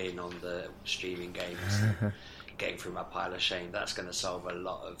all in on the streaming games. Getting through my pile of shame. That's going to solve a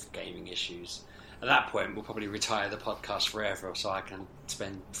lot of gaming issues. At that point, we'll probably retire the podcast forever, so I can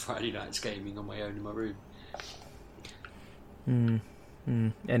spend Friday nights gaming on my own in my room.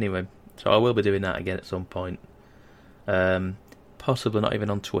 Anyway, so I will be doing that again at some point. Possibly not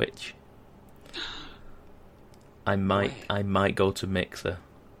even on Twitch. I might go to Mixer.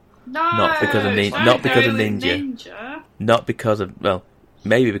 No, not because of Ninja. Not because of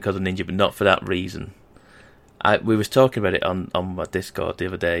maybe because of Ninja, but not for that reason. We was talking about it on my Discord the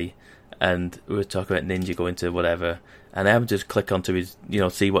other day, and we were talking about Ninja going to whatever, and I happened to just click onto his,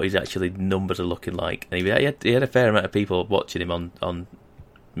 see what his actually numbers are looking like, and he had a fair amount of people watching him on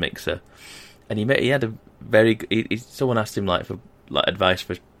Mixer, and he had a very someone asked him for advice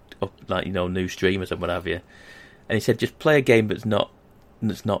for new streamers and what have you, and he said just play a game that's not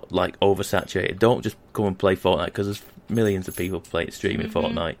oversaturated. Don't just come and play Fortnite because there's millions of people streaming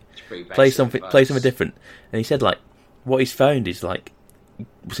Fortnite. Play something different. And he said what he's found is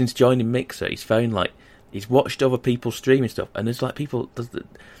since joining Mixer, he's found he's watched other people streaming stuff, and there's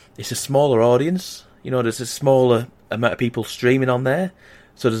it's a smaller audience. There's a smaller amount of people streaming on there,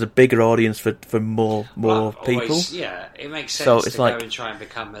 so there's a bigger audience for more people. Yeah, it makes sense. So it's to go and try and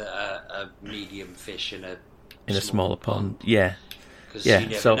become a medium fish in a smaller pond. Yeah. Because you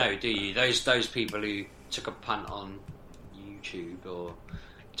never know, do you? Those people who took a punt on YouTube or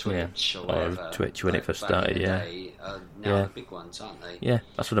Twitch or whatever, Twitch when it first started, now the big ones, aren't they? Yeah,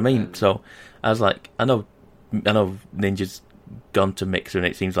 that's what I mean. So I was like, I know Ninja's gone to Mixer, and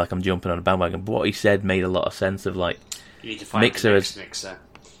it seems like I'm jumping on a bandwagon. But what he said made a lot of sense. Of you need to find Mixer as Mixer.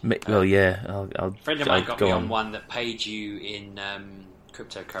 Well, yeah, I'll. A friend of mine got me on one that paid you in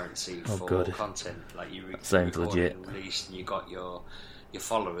cryptocurrency for content. You sounds legit. And released, and you got your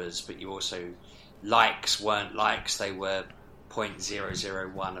followers, but you also likes weren't likes; they were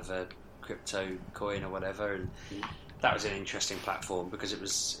 0.001 of a crypto coin or whatever. And that was an interesting platform because it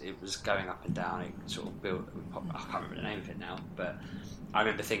was going up and down. It sort of built. I can't remember the name of it now, but I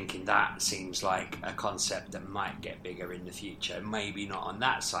remember thinking that seems like a concept that might get bigger in the future. Maybe not on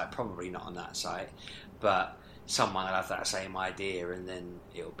that site, probably not on that site, but someone will have that same idea, and then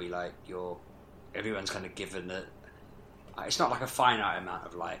it'll be like everyone's kind of given a. It's not like a finite amount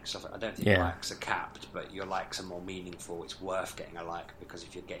of likes. I don't think likes are capped, but your likes are more meaningful. It's worth getting a like because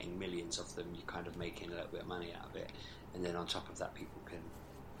if you're getting millions of them, you're kind of making a little bit of money out of it. And then on top of that, people can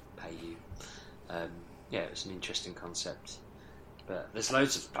pay you. It's an interesting concept. But there's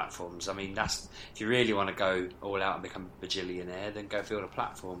loads of platforms. I mean, if you really want to go all out and become a bajillionaire, then go build a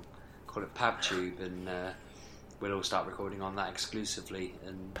platform, call it PabTube, and we'll all start recording on that exclusively.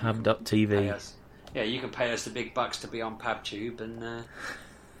 And Pab.tv. Yeah, you can pay us the big bucks to be on PabTube, and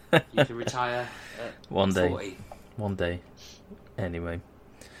you can retire at 40. One day. Anyway,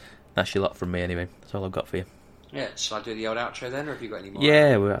 that's your lot from me. Anyway, that's all I've got for you. Yeah, shall I do the old outro then, or have you got any more?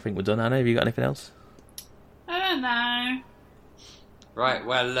 Yeah, I think we're done. Anna, have you got anything else? I don't know. Right,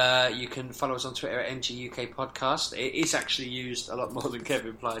 well, you can follow us on Twitter at MGUK Podcast. It is actually used a lot more than Kevin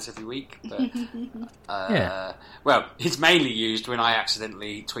implies every week. But, well, it's mainly used when I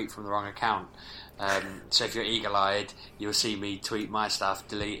accidentally tweet from the wrong account. So if you're eagle-eyed, you'll see me tweet my stuff,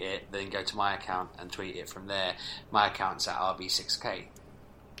 delete it, then go to my account and tweet it from there. My account's at RB6K.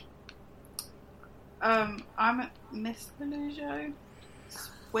 I'm at Miss Venujo.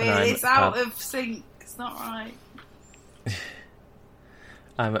 Weird, it's out of sync. It's not right.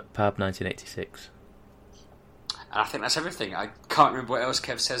 I'm at Pab1986. And I think that's everything. I can't remember what else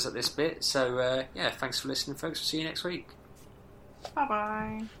Kev says at this bit. So, thanks for listening, folks. We'll see you next week.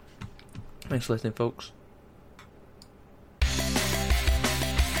 Bye-bye. Thanks for listening, folks.